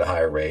registered at a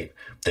higher rate,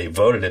 they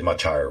voted at a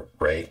much higher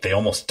rate. They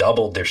almost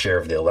doubled their share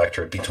of the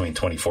electorate between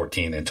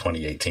 2014 and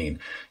 2018.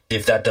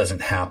 If that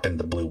doesn't happen,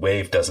 the blue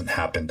wave doesn't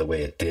happen the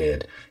way it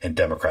did, and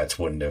Democrats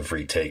wouldn't have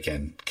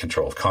retaken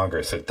control of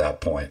Congress at that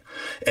point.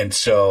 And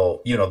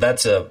so,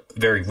 that's a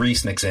very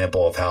recent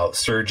example of how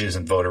surges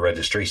in voter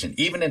registration,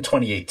 even in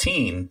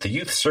 2018, the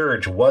youth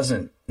surge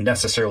wasn't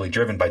necessarily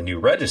driven by new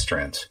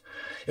registrants.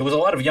 It was a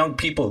lot of young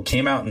people who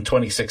came out in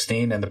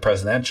 2016 and the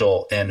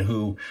presidential, and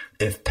who,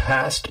 if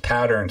past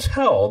patterns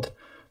held,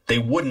 they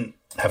wouldn't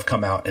have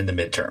come out in the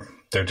midterm.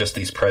 They're just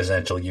these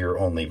presidential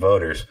year-only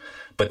voters.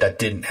 But that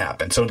didn't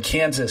happen. So in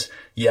Kansas,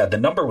 the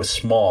number was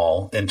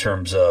small in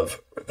terms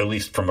of, at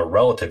least from a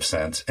relative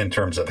sense, in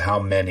terms of how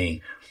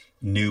many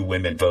new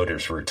women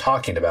voters we're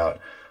talking about.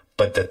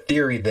 But the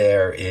theory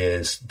there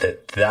is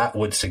that that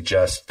would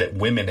suggest that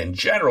women in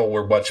general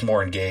were much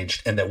more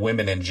engaged and that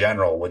women in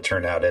general would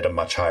turn out at a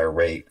much higher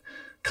rate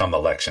come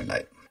election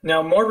night.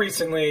 Now, more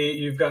recently,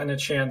 you've gotten a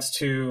chance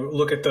to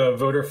look at the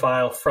voter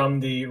file from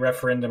the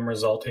referendum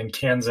result in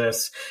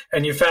Kansas,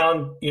 and you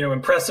found,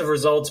 impressive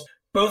results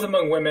both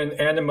among women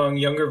and among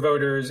younger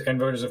voters and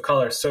voters of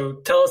color. So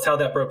tell us how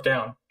that broke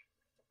down.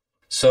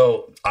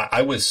 So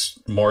I was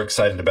more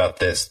excited about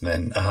this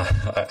than,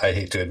 I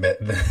hate to admit,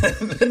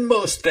 than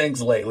most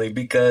things lately,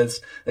 because,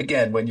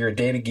 again, when you're a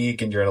data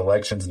geek and you're an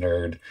elections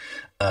nerd,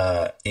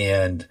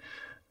 and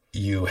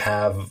you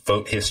have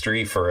vote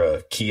history for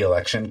a key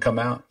election come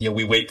out,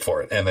 we wait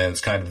for it. And then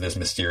it's kind of this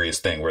mysterious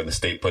thing where the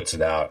state puts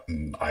it out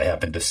and I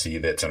happen to see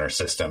that it's in our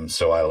system.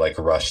 So I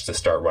rush to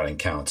start running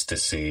counts to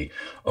see,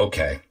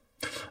 okay,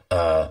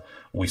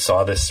 we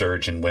saw this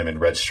surge in women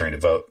registering to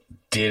vote.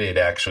 Did it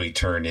actually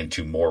turn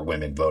into more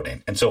women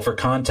voting? And so for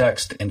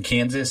context, in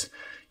Kansas,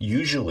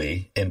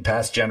 usually in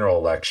past general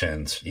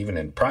elections, even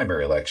in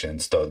primary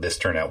elections, though this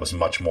turnout was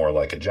much more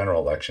like a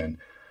general election,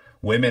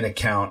 women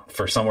account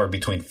for somewhere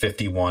between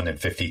 51 and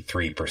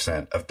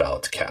 53% of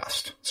ballots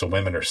cast. So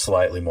women are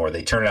slightly more.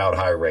 They turn out at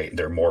a high rate.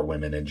 There are more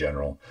women in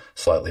general,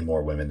 slightly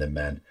more women than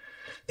men.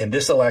 In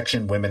this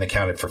election, women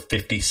accounted for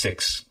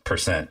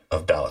 56%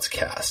 of ballots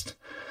cast.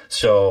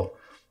 So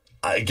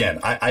again,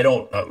 I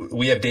don't,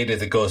 we have data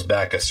that goes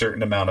back a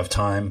certain amount of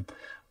time.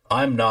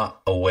 I'm not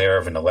aware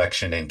of an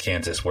election in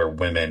Kansas where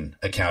women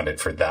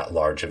accounted for that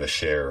large of a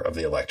share of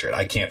the electorate.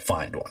 I can't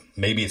find one.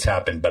 Maybe it's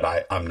happened,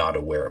 but I'm not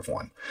aware of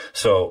one.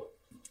 So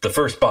the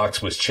first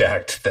box was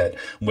checked that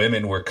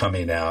women were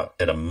coming out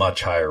at a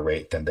much higher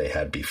rate than they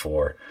had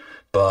before.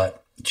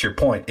 But to your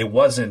point, it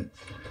wasn't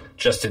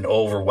just an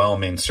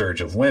overwhelming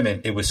surge of women.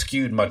 It was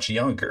skewed much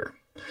younger.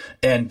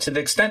 And to the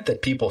extent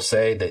that people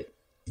say that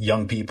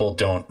young people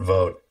don't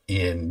vote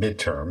in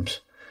midterms,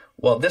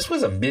 well, this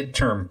was a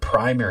midterm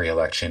primary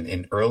election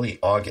in early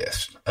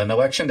August, an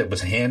election that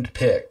was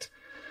handpicked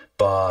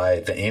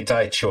by the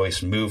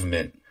anti-choice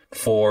movement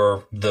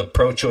for the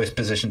pro-choice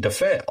position to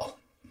fail.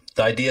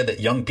 The idea that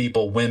young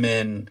people,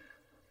 women,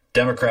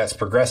 Democrats,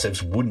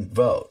 progressives wouldn't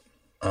vote.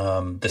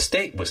 The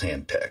state was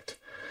handpicked.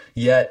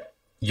 Yet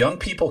young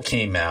people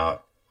came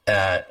out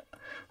at,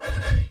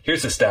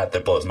 here's a stat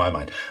that blows my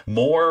mind,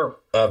 more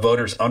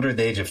voters under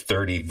the age of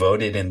 30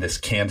 voted in this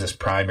Kansas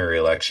primary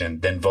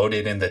election than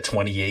voted in the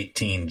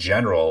 2018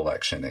 general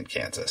election in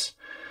Kansas.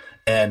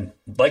 And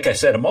like I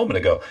said a moment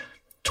ago,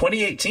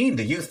 2018,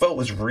 the youth vote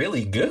was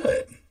really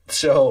good.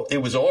 So it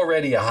was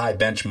already a high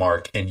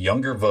benchmark, and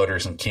younger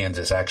voters in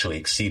Kansas actually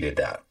exceeded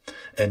that.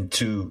 And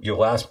to your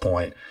last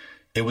point,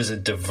 it was a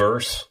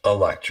diverse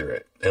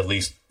electorate, at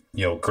least,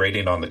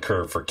 grading on the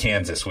curve for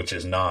Kansas, which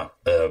is not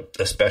a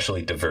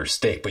especially diverse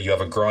state. But you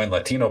have a growing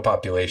Latino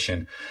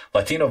population.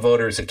 Latino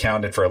voters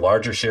accounted for a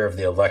larger share of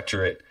the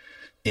electorate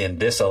in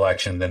this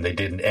election than they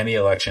did in any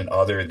election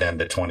other than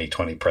the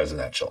 2020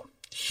 presidential.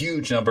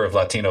 Huge number of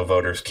Latino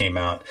voters came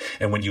out.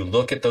 And when you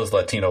look at those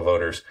Latino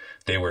voters,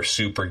 they were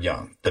super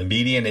young. The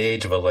median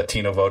age of a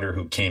Latino voter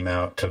who came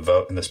out to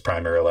vote in this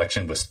primary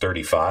election was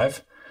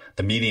 35.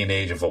 The median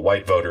age of a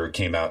white voter who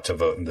came out to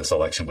vote in this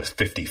election was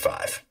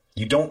 55.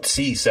 You don't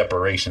see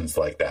separations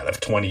like that of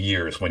 20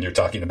 years when you're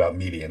talking about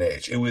median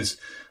age. It was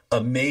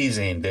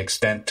amazing the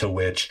extent to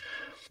which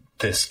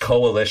this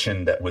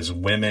coalition that was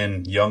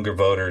women, younger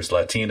voters,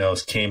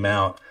 Latinos came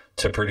out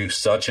to produce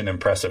such an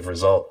impressive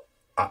result.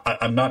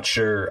 I'm not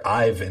sure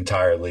I've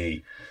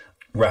entirely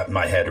wrapped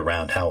my head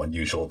around how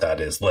unusual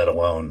that is, let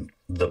alone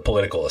the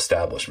political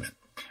establishment.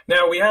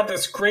 Now, we have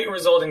this great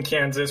result in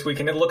Kansas. We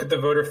can look at the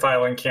voter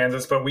file in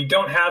Kansas, but we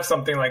don't have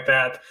something like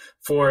that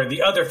for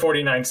the other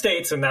 49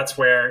 states, and that's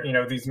where,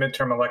 these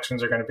midterm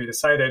elections are going to be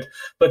decided.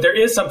 But there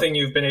is something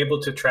you've been able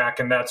to track,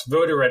 and that's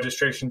voter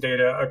registration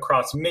data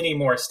across many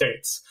more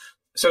states.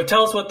 So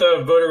tell us what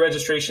the voter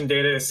registration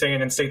data is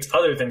saying in states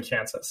other than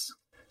Kansas.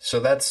 So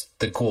that's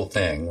the cool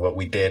thing. What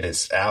we did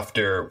is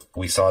after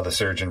we saw the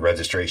surge in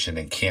registration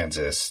in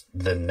Kansas,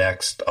 the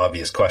next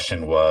obvious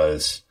question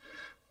was,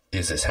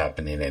 is this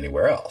happening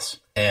anywhere else?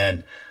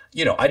 And,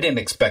 I didn't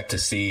expect to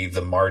see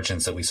the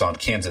margins that we saw in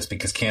Kansas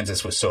because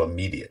Kansas was so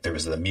immediate. There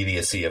was the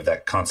immediacy of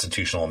that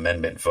constitutional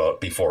amendment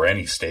vote before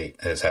any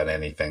state has had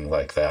anything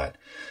like that.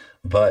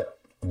 But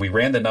we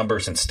ran the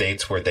numbers in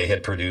states where they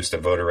had produced a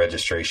voter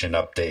registration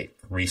update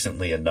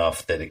recently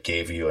enough that it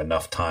gave you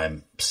enough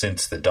time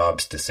since the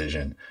Dobbs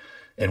decision.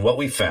 And what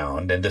we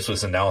found, and this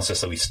was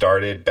analysis that we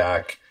started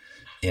back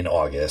in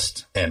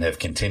August and have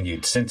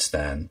continued since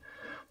then,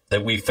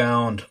 that we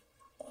found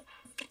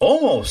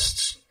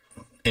almost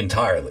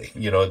entirely,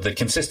 the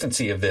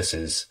consistency of this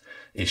is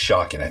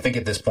shocking. I think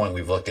at this point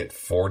we've looked at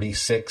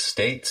 46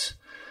 states,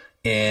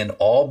 and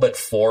all but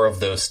 4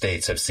 of those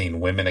states have seen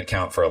women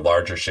account for a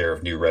larger share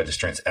of new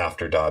registrants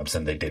after Dobbs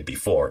than they did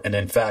before. And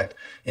in fact,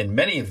 in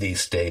many of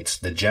these states,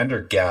 the gender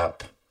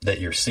gap that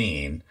you're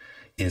seeing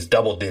is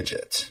double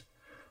digits,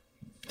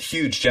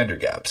 huge gender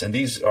gaps. And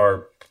these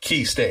are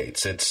key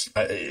states. It's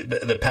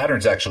the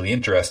pattern's actually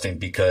interesting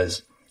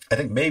because I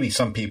think maybe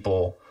some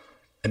people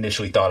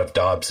initially thought of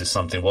Dobbs as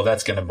something, well,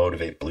 that's going to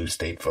motivate blue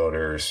state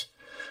voters.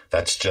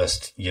 That's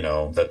just,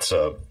 that's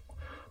a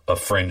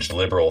fringe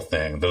liberal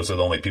thing. Those are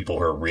the only people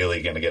who are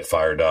really going to get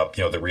fired up.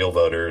 The real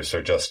voters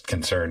are just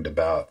concerned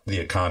about the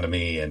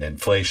economy and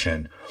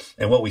inflation.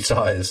 And what we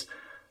saw is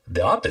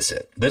the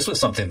opposite. This was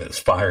something that's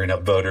firing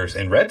up voters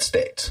in red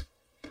states,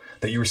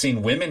 that you were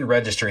seeing women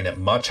registering at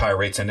much higher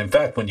rates. And in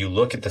fact, when you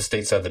look at the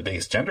states that have the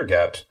biggest gender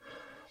gaps,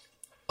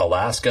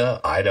 Alaska,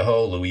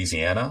 Idaho,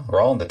 Louisiana are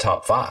all in the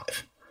top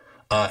 5.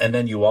 And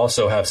then you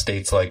also have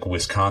states like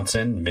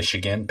Wisconsin,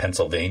 Michigan,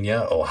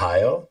 Pennsylvania,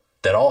 Ohio,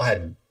 that all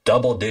had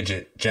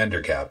double-digit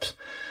gender gaps.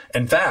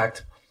 In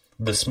fact,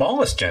 the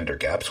smallest gender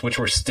gaps, which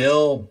were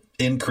still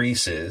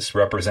increases,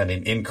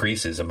 representing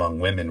increases among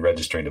women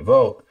registering to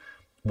vote,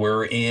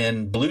 were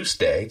in blue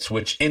states,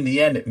 which in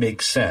the end, it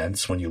makes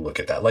sense when you look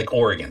at that. Like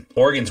Oregon.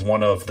 Oregon's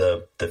one of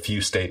the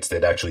few states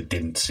that actually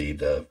didn't see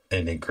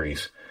an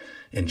increase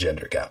in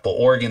gender gap. Well,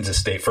 Oregon's a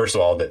state, first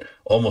of all, that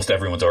almost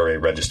everyone's already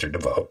registered to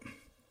vote.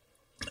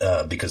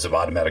 Because of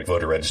automatic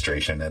voter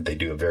registration, and they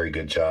do a very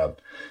good job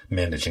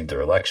managing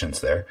their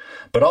elections there.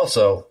 But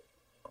also,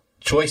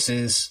 choice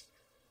is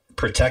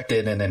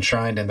protected and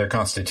enshrined in their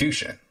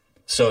constitution.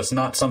 So it's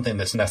not something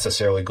that's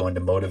necessarily going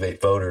to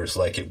motivate voters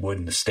like it would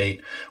in a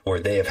state where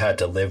they have had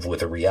to live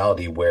with a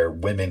reality where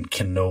women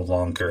can no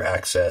longer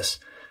access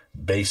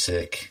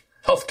basic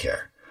health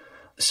care.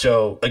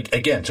 So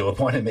again, to a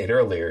point I made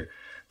earlier,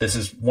 this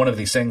is one of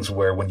these things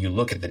where when you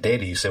look at the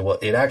data, you say, well,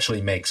 it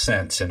actually makes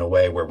sense in a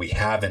way where we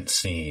haven't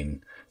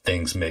seen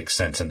things make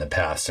sense in the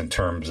past in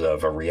terms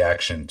of a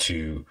reaction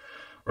to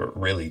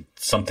really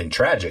something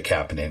tragic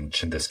happening,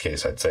 which in this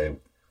case, I'd say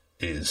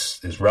is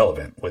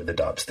relevant with the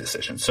Dobbs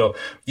decision. So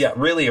yeah,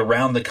 really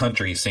around the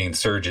country, seeing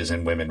surges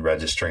in women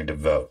registering to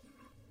vote.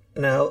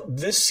 Now,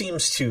 this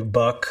seems to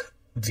buck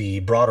the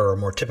broader or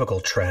more typical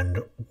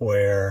trend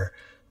where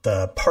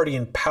the party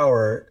in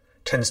power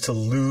tends to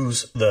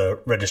lose the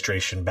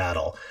registration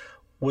battle.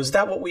 Was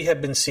that what we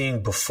had been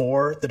seeing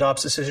before the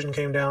Dobbs decision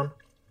came down?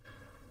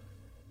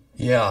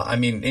 Yeah, I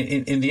mean,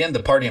 in the end,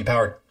 the party in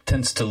power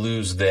tends to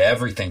lose the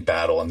everything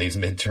battle in these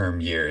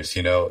midterm years.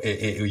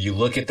 You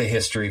look at the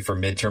history for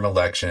midterm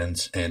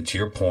elections, and to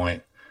your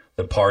point,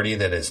 the party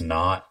that is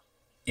not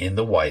in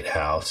the White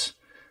House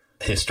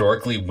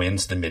historically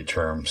wins the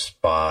midterms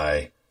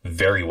by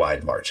very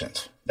wide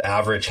margins. The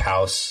average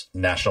House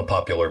national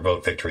popular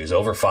vote victory is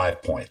over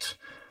 5 points.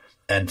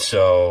 And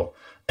so,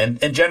 and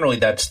generally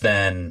that's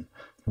then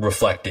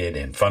reflected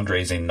in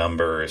fundraising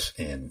numbers,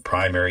 in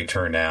primary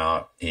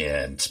turnout,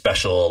 in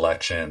special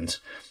elections.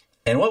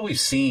 And what we've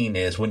seen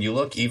is when you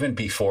look even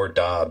before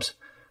Dobbs,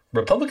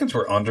 Republicans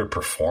were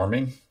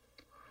underperforming.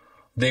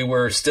 They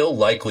were still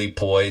likely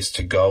poised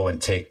to go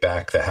and take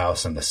back the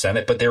House and the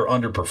Senate, but they were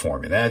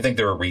underperforming. And I think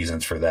there are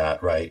reasons for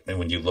that, right? And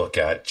when you look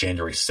at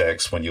January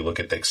 6th, when you look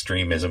at the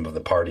extremism of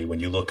the party, when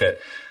you look at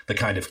the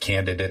kind of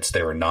candidates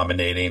they were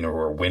nominating or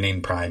were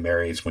winning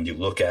primaries, when you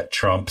look at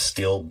Trump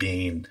still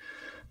being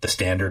the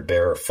standard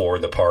bearer for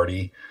the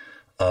party,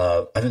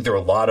 I think there were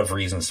a lot of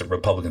reasons that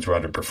Republicans were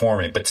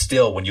underperforming. But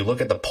still, when you look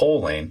at the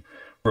polling,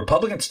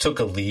 Republicans took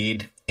a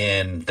lead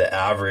in the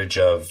average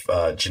of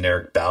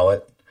generic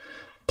ballot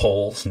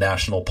polls,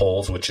 national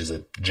polls, which is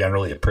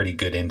generally a pretty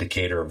good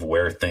indicator of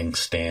where things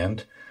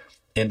stand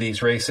in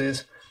these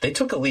races. They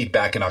took a lead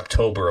back in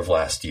October of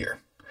last year,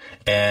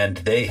 and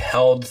they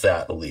held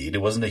that lead.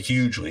 It wasn't a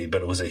huge lead,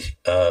 but it was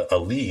a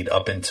lead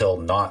up until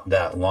not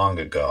that long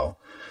ago.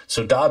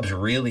 So Dobbs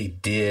really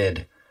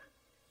did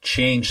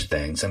change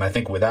things, and I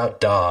think without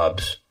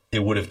Dobbs,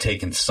 it would have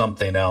taken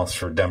something else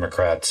for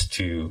Democrats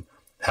to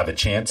have a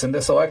chance in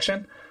this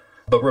election.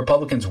 But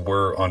Republicans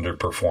were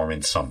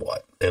underperforming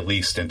somewhat, at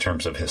least in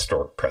terms of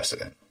historic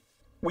precedent.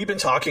 We've been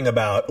talking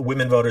about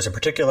women voters in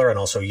particular, and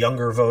also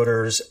younger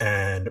voters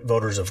and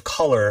voters of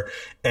color.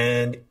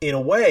 And in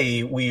a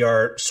way, we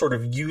are sort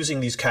of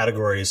using these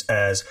categories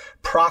as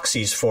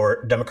proxies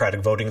for Democratic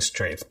voting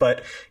strength.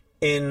 But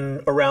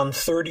in around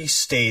 30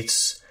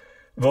 states,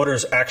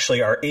 voters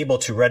actually are able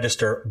to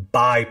register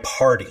by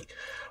party.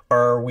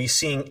 Are we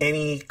seeing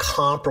any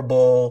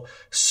comparable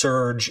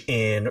surge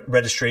in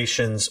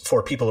registrations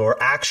for people who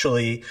are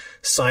actually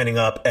signing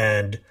up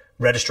and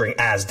registering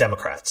as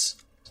Democrats?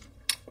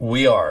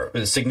 We are.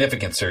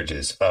 Significant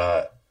surges.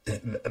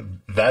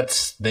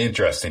 That's the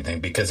interesting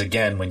thing, because,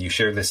 again, when you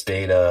share this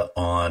data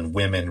on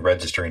women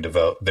registering to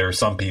vote, there are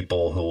some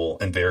people who will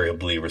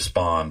invariably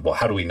respond, well,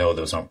 how do we know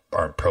those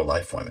aren't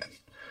pro-life women?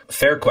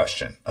 Fair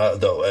question,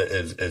 though,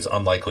 as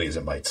unlikely as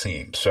it might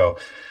seem. So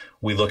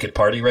we look at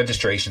party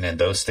registration in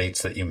those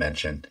states that you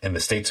mentioned. In the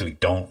states we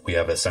don't, we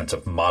have a sense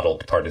of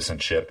modeled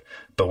partisanship,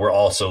 but we're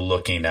also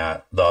looking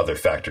at the other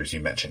factors you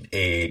mentioned: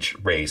 age,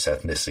 race,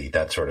 ethnicity,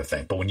 that sort of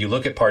thing. But when you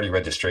look at party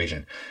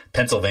registration,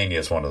 Pennsylvania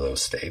is one of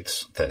those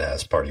states that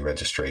has party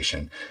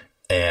registration.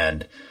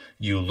 And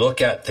you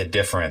look at the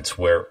difference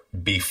where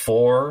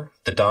before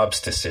the Dobbs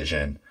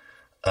decision,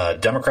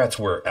 Democrats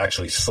were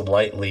actually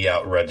slightly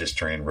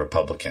out-registering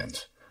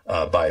Republicans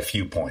by a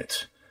few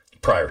points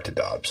prior to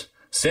Dobbs.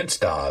 Since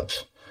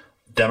Dobbs,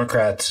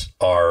 Democrats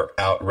are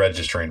out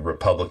registering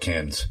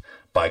Republicans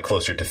by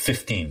closer to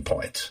 15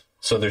 points.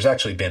 So there's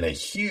actually been a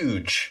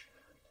huge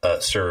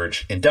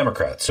surge in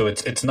Democrats. So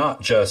it's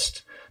not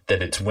just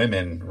that it's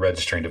women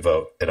registering to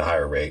vote at a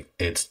higher rate.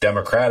 It's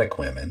Democratic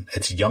women.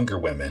 It's younger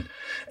women.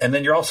 And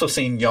then you're also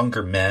seeing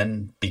younger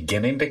men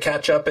beginning to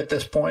catch up at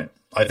this point.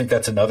 I think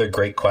that's another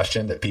great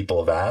question that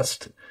people have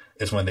asked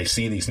is when they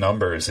see these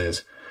numbers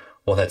is,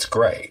 well, that's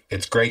great.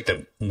 It's great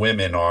that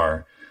women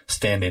are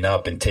standing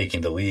up and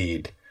taking the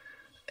lead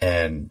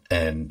and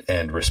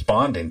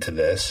responding to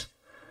this.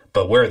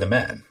 But where are the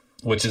men?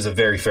 Which is a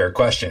very fair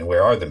question.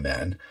 Where are the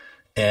men?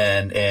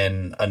 And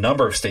in a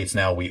number of states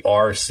now, we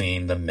are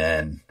seeing the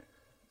men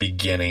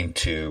beginning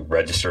to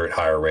register at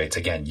higher rates.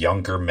 Again,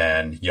 younger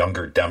men,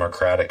 younger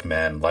Democratic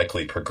men,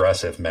 likely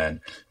progressive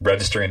men,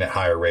 registering at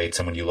higher rates.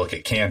 And when you look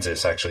at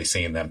Kansas, actually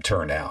seeing them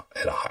turn out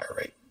at a higher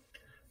rate.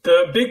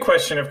 The big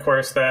question, of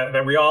course,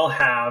 that we all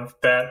have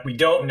that we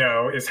don't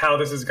know is how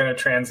this is going to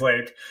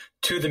translate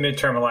to the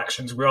midterm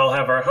elections. We all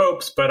have our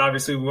hopes, but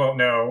obviously we won't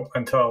know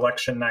until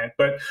election night.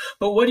 But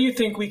what do you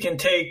think we can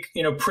take,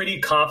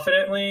 pretty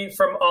confidently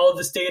from all of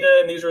this data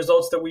and these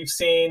results that we've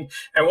seen?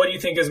 And what do you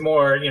think is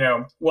more,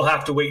 we'll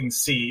have to wait and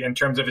see in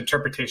terms of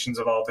interpretations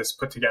of all this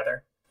put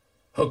together?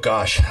 Oh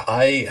gosh,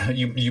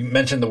 you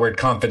mentioned the word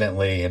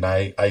confidently, and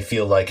I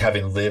feel like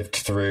having lived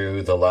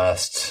through the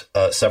last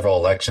several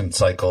election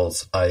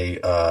cycles,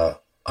 I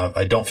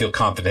don't feel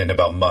confident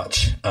about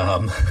much.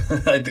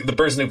 I think the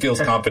person who feels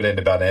confident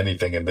about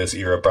anything in this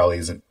era probably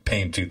isn't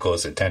paying too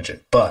close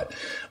attention. But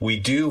we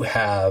do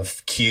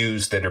have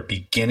cues that are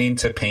beginning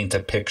to paint a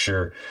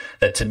picture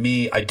that, to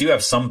me, I do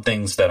have some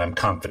things that I'm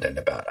confident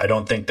about. I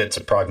don't think that's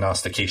a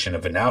prognostication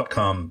of an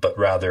outcome, but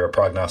rather a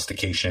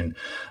prognostication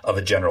of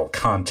a general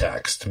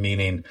context,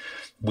 meaning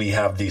we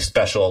have these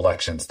special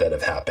elections that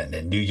have happened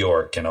in New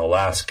York and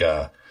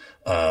Alaska,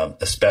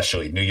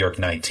 especially New York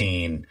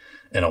 19,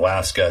 in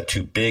Alaska,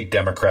 2 big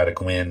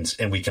Democratic wins,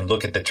 and we can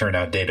look at the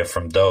turnout data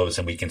from those,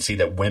 and we can see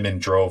that women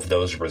drove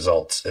those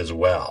results as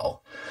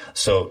well.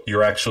 So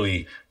you're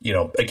actually,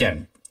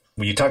 again,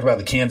 when you talk about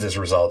the Kansas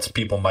results,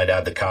 people might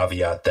add the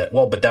caveat that,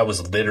 well, but that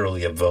was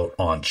literally a vote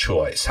on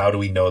choice. How do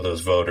we know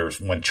those voters,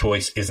 when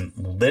choice isn't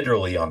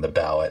literally on the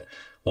ballot,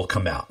 will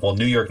come out? Well,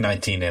 New York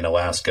 19 and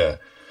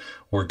Alaska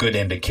were good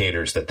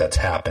indicators that that's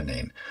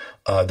happening.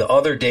 The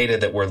other data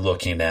that we're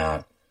looking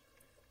at,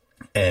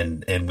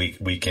 and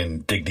we can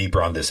dig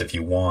deeper on this if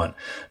you want,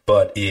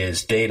 but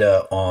is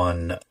data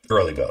on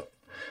early vote.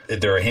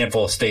 There are a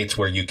handful of states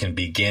where you can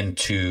begin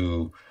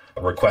to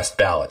request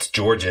ballots.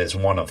 Georgia is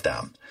one of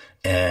them.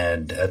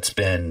 And that's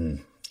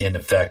been in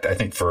effect, I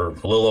think, for a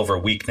little over a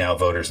week now.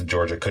 Voters in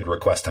Georgia could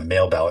request a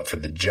mail ballot for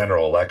the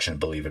general election,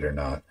 believe it or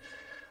not.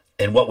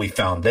 And what we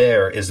found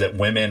there is that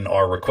women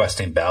are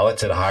requesting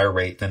ballots at a higher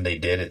rate than they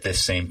did at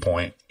this same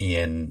point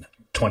in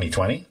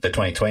 2020, the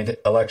 2020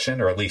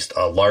 election, or at least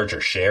a larger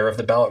share of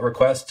the ballot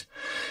request.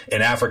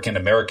 And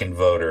African-American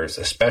voters,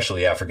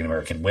 especially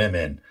African-American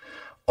women,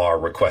 are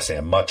requesting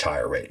a much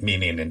higher rate,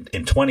 meaning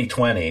in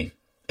 2020,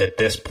 at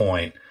this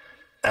point,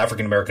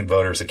 African-American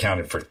voters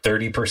accounted for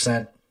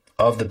 30%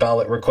 of the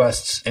ballot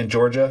requests in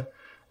Georgia.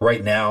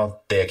 Right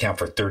now, they account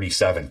for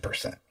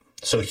 37%.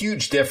 So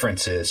huge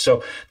differences.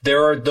 So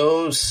there are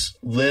those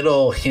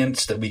little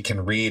hints that we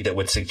can read that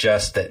would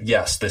suggest that,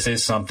 yes, this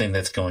is something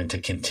that's going to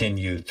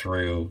continue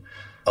through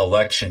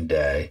Election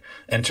Day.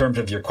 In terms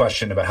of your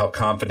question about how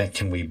confident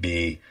can we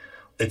be,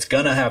 it's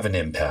going to have an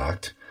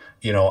impact.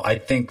 I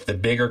think the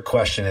bigger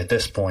question at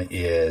this point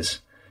is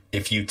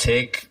if you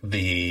take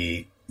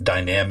the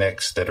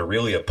dynamics that are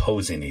really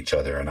opposing each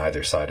other on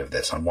either side of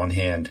this. On one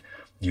hand,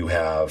 you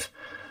have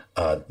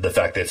the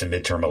fact that it's a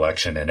midterm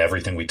election and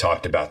everything we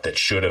talked about that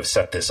should have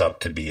set this up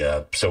to be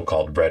a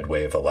so-called red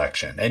wave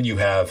election. And you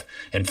have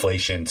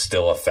inflation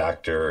still a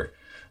factor.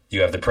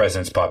 You have the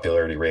president's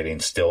popularity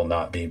rating still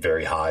not being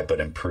very high, but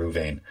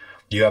improving.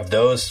 You have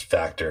those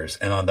factors.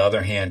 And on the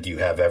other hand, you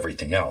have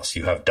everything else.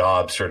 You have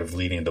Dobbs sort of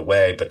leading the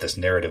way, but this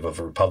narrative of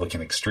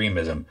Republican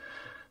extremism.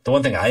 The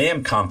one thing I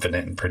am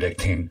confident in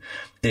predicting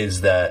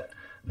is that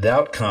the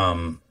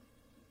outcome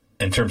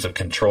in terms of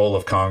control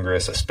of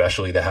Congress,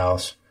 especially the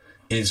House,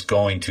 is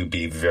going to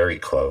be very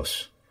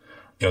close.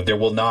 There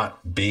will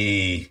not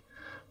be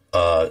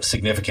a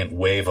significant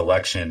wave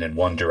election in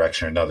one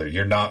direction or another.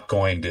 You're not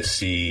going to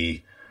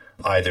see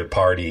either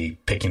party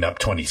picking up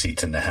 20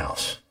 seats in the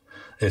House.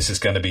 This is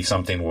going to be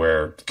something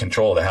where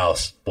control of the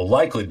House will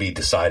likely be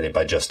decided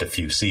by just a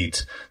few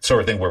seats,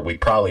 sort of thing where we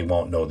probably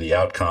won't know the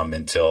outcome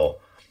until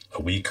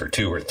a week or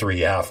 2 or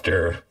 3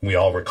 after. We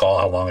all recall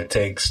how long it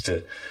takes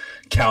to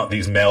count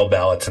these mail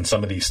ballots in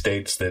some of these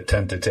states that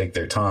tend to take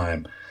their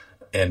time.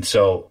 And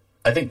so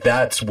I think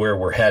that's where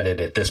we're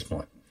headed at this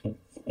point.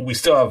 We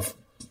still have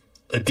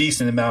a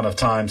decent amount of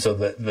time, so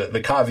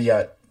the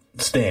caveat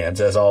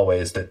stands, as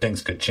always, that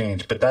things could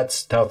change. But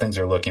that's how things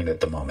are looking at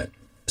the moment.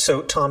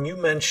 So, Tom, you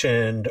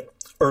mentioned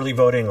early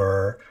voting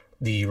or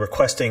the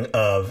requesting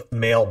of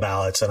mail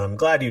ballots, and I'm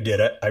glad you did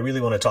it. I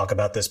really want to talk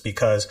about this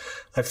because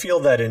I feel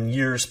that in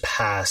years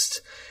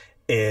past,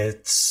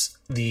 it's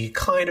the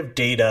kind of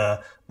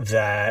data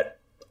that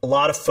a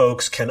lot of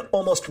folks can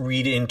almost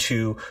read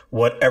into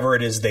whatever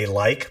it is they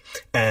like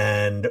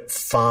and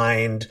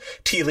find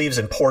tea leaves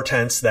and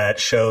portents that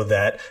show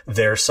that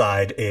their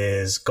side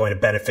is going to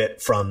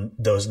benefit from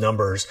those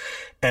numbers.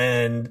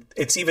 And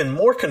it's even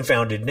more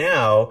confounded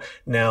now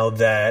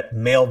that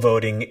mail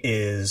voting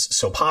is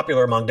so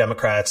popular among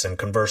Democrats. And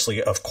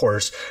conversely, of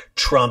course,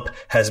 Trump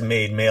has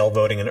made mail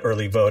voting and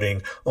early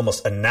voting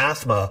almost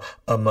anathema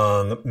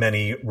among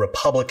many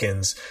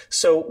Republicans.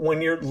 So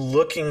when you're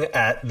looking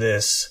at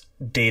this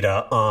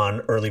data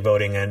on early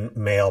voting and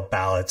mail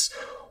ballots,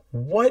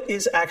 what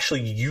is actually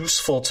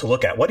useful to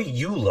look at? What do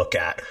you look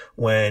at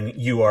when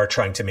you are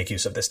trying to make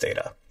use of this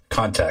data?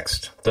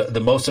 Context. The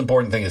most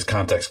important thing is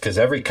context, because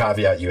every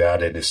caveat you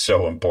added is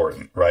so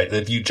important, right?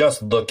 If you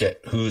just look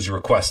at who's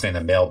requesting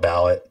a mail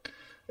ballot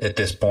at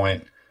this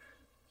point,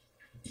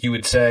 you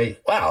would say,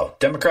 wow,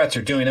 Democrats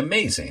are doing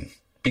amazing.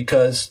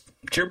 Because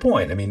to your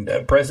point, I mean,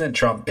 President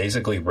Trump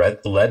basically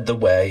led the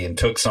way and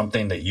took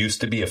something that used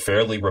to be a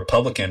fairly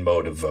Republican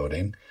mode of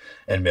voting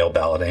and mail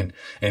balloting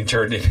and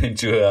turned it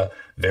into a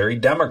very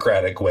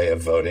Democratic way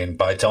of voting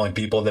by telling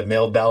people that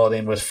mail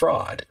balloting was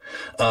fraud.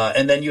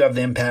 And then you have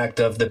the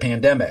impact of the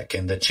pandemic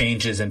and the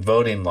changes in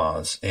voting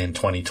laws in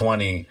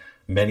 2020,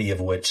 many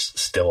of which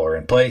still are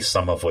in place,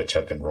 some of which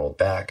have been rolled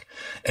back.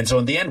 And so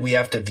in the end, we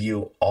have to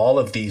view all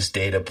of these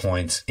data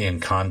points in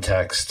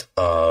context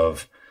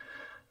of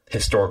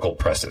historical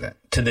precedent,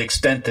 to the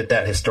extent that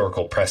that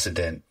historical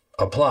precedent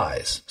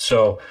applies.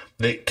 So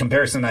the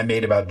comparison I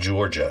made about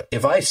Georgia,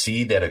 if I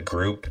see that a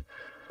group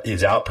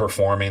is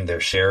outperforming their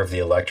share of the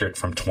electorate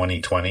from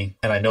 2020,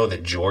 and I know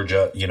that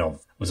Georgia,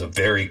 was a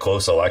very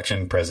close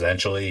election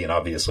presidentially, and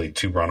obviously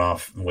 2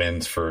 runoff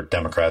wins for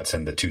Democrats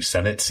and the 2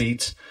 Senate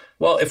seats.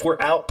 Well, if we're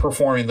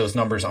outperforming those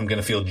numbers, I'm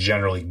going to feel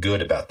generally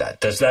good about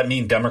that. Does that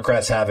mean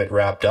Democrats have it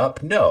wrapped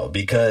up? No,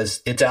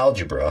 because it's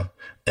algebra.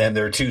 And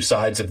there are 2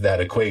 sides of that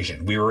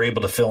equation. We were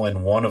able to fill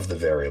in one of the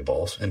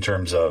variables in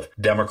terms of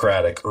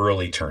Democratic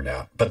early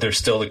turnout, but there's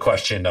still the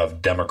question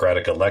of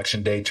Democratic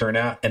election day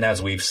turnout. And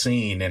as we've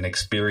seen and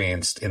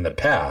experienced in the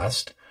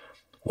past,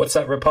 what's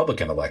that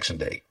Republican election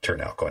day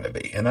turnout going to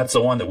be? And that's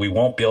the one that we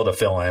won't be able to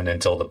fill in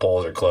until the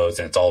polls are closed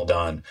and it's all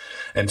done.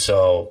 And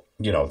so,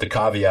 the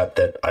caveat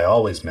that I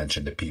always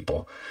mention to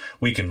people,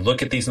 we can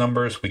look at these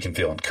numbers, we can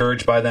feel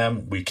encouraged by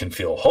them, we can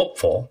feel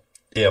hopeful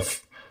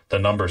if the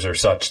numbers are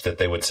such that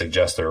they would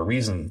suggest there are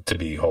reason to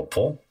be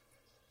hopeful.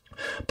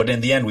 But in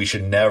the end, we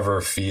should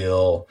never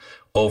feel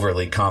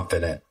overly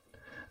confident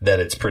that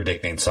it's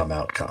predicting some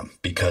outcome,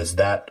 because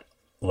that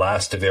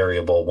last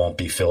variable won't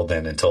be filled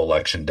in until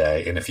election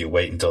day. And if you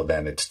wait until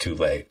then, it's too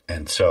late.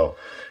 And so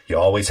you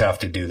always have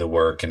to do the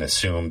work and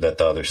assume that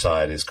the other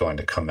side is going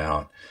to come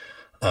out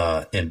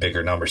in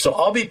bigger numbers. So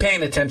I'll be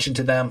paying attention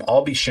to them.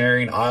 I'll be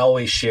sharing. I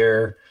always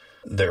share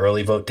the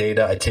early vote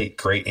data. I take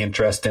great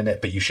interest in it,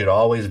 but you should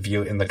always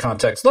view it in the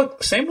context.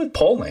 Look, same with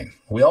polling.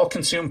 We all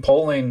consume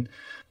polling,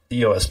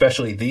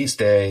 especially these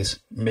days.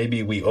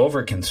 Maybe we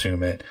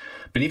overconsume it,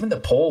 but even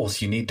the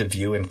polls you need to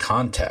view in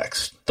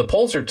context. The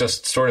polls are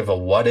just sort of a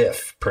what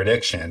if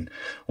prediction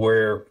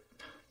where,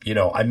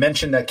 I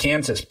mentioned that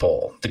Kansas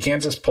poll. The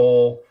Kansas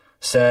poll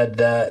said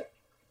that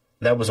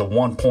was a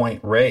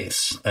 1-point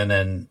race, and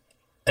then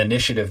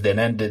initiative that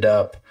ended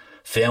up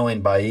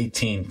failing by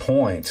 18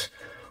 points.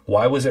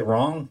 Why was it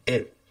wrong?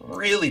 It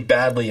really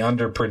badly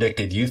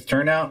underpredicted youth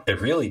turnout.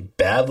 It really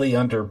badly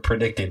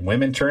underpredicted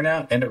women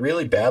turnout. And it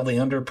really badly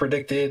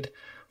underpredicted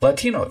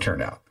Latino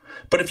turnout.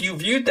 But if you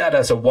viewed that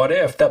as a what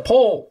if, that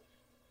poll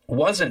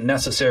wasn't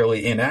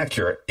necessarily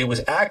inaccurate. It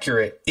was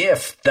accurate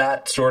if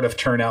that sort of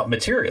turnout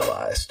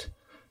materialized.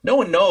 No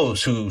one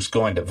knows who's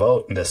going to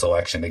vote in this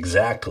election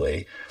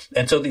exactly.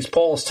 And so these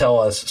polls tell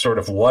us sort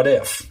of what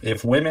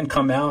if women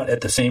come out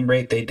at the same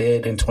rate they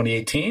did in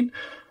 2018,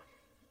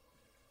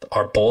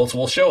 our polls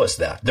will show us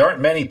that. There aren't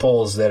many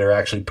polls that are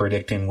actually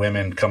predicting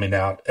women coming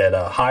out at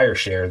a higher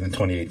share than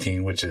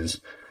 2018, which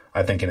is,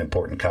 I think, an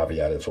important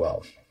caveat as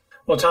well.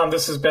 Well, Tom,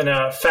 this has been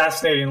a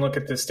fascinating look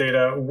at this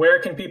data. Where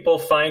can people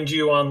find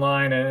you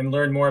online and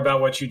learn more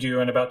about what you do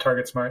and about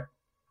TargetSmart?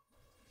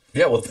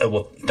 Yeah,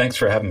 well, thanks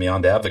for having me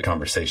on to have the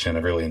conversation.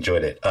 I've really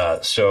enjoyed it.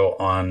 So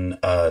on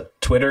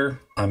Twitter,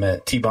 I'm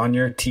at T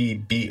Bonier,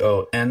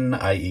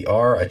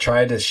 T-B-O-N-I-E-R. I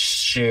try to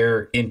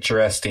share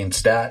interesting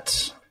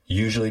stats,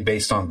 usually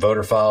based on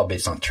voter file,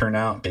 based on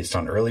turnout, based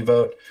on early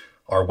vote.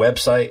 Our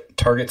website,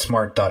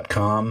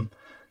 targetsmart.com.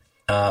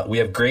 We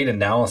have great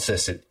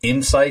analysis at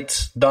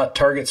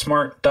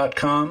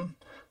insights.targetsmart.com,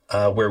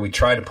 where we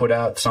try to put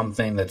out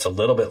something that's a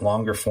little bit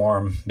longer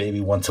form,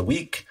 maybe once a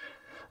week.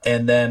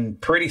 And then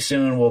pretty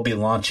soon we'll be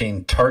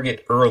launching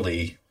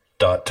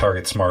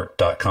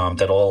targetearly.targetsmart.com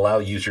that'll allow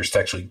users to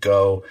actually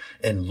go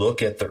and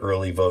look at the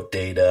early vote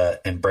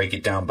data and break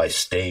it down by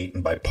state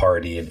and by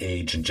party and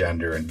age and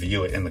gender and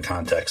view it in the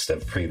context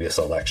of previous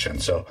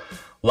elections. So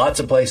lots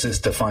of places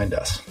to find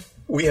us.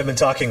 We have been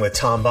talking with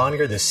Tom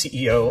Bonier, the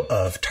CEO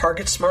of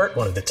TargetSmart,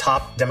 one of the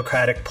top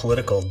Democratic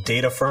political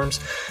data firms.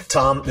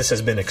 Tom, this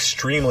has been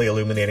extremely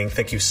illuminating.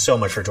 Thank you so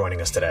much for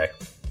joining us today.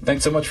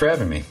 Thanks so much for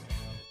having me.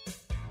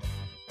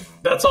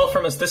 That's all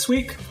from us this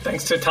week.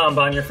 Thanks to Tom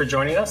Bonier for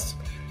joining us.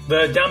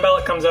 The Down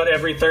Ballot comes out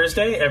every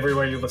Thursday,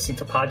 everywhere you listen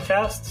to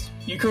podcasts.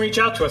 You can reach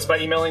out to us by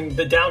emailing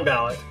the Down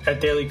Ballot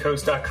at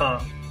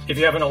dailycoast.com. If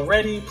you haven't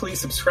already,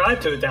 please subscribe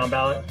to the Down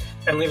Ballot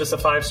and leave us a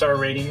 5-star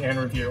rating and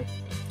review.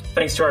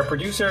 Thanks to our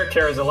producer,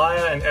 Kara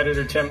Zelaya, and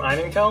editor, Tim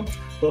Einenkel.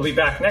 We'll be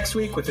back next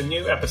week with a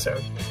new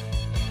episode.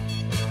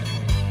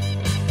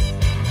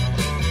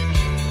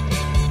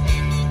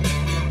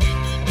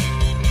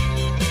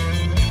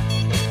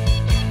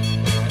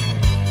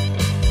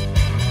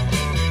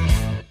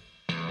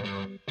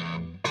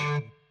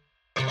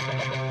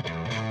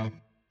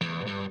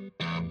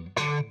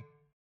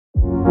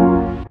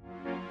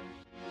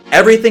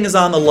 Everything is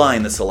on the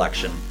line this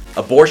election.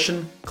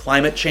 Abortion,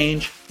 climate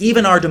change,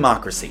 even our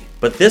democracy.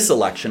 But this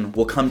election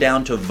will come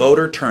down to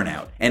voter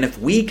turnout, and if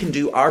we can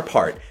do our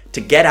part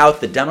to get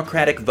out the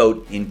Democratic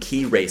vote in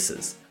key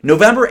races.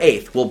 November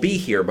 8th will be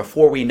here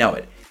before we know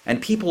it,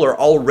 and people are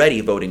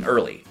already voting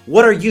early.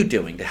 What are you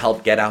doing to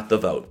help get out the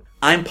vote?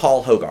 I'm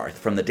Paul Hogarth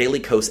from the Daily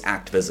Kos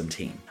activism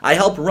team. I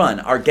help run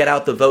our Get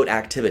Out the Vote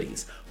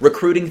activities,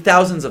 recruiting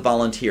thousands of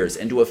volunteers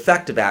into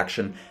effective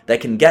action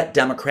that can get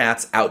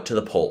Democrats out to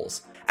the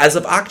polls. As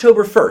of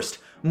October 1st,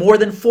 more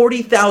than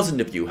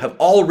 40,000 of you have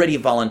already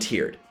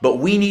volunteered, but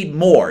we need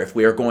more if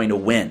we are going to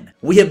win.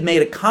 We have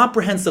made a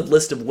comprehensive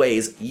list of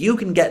ways you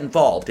can get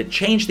involved to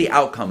change the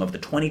outcome of the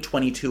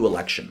 2022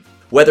 election.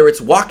 Whether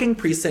it's walking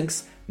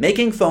precincts,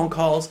 making phone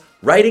calls,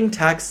 writing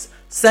texts,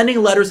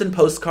 sending letters and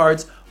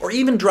postcards, or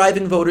even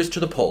driving voters to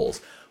the polls,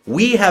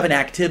 we have an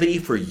activity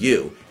for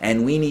you,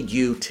 and we need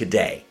you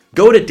today.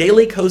 Go to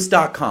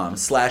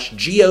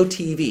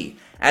dailycoast.com/GOTV,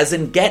 as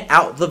in get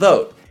out the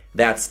vote.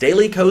 That's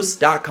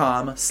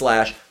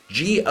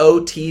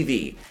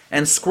dailycoast.com/GOTV,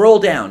 and scroll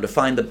down to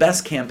find the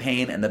best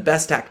campaign and the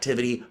best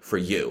activity for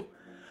you.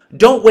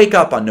 Don't wake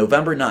up on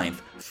November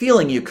 9th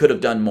feeling you could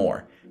have done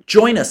more.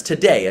 Join us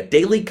today at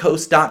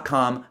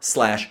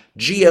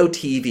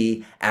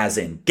dailycoast.com/GOTV, as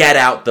in get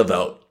out the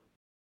vote.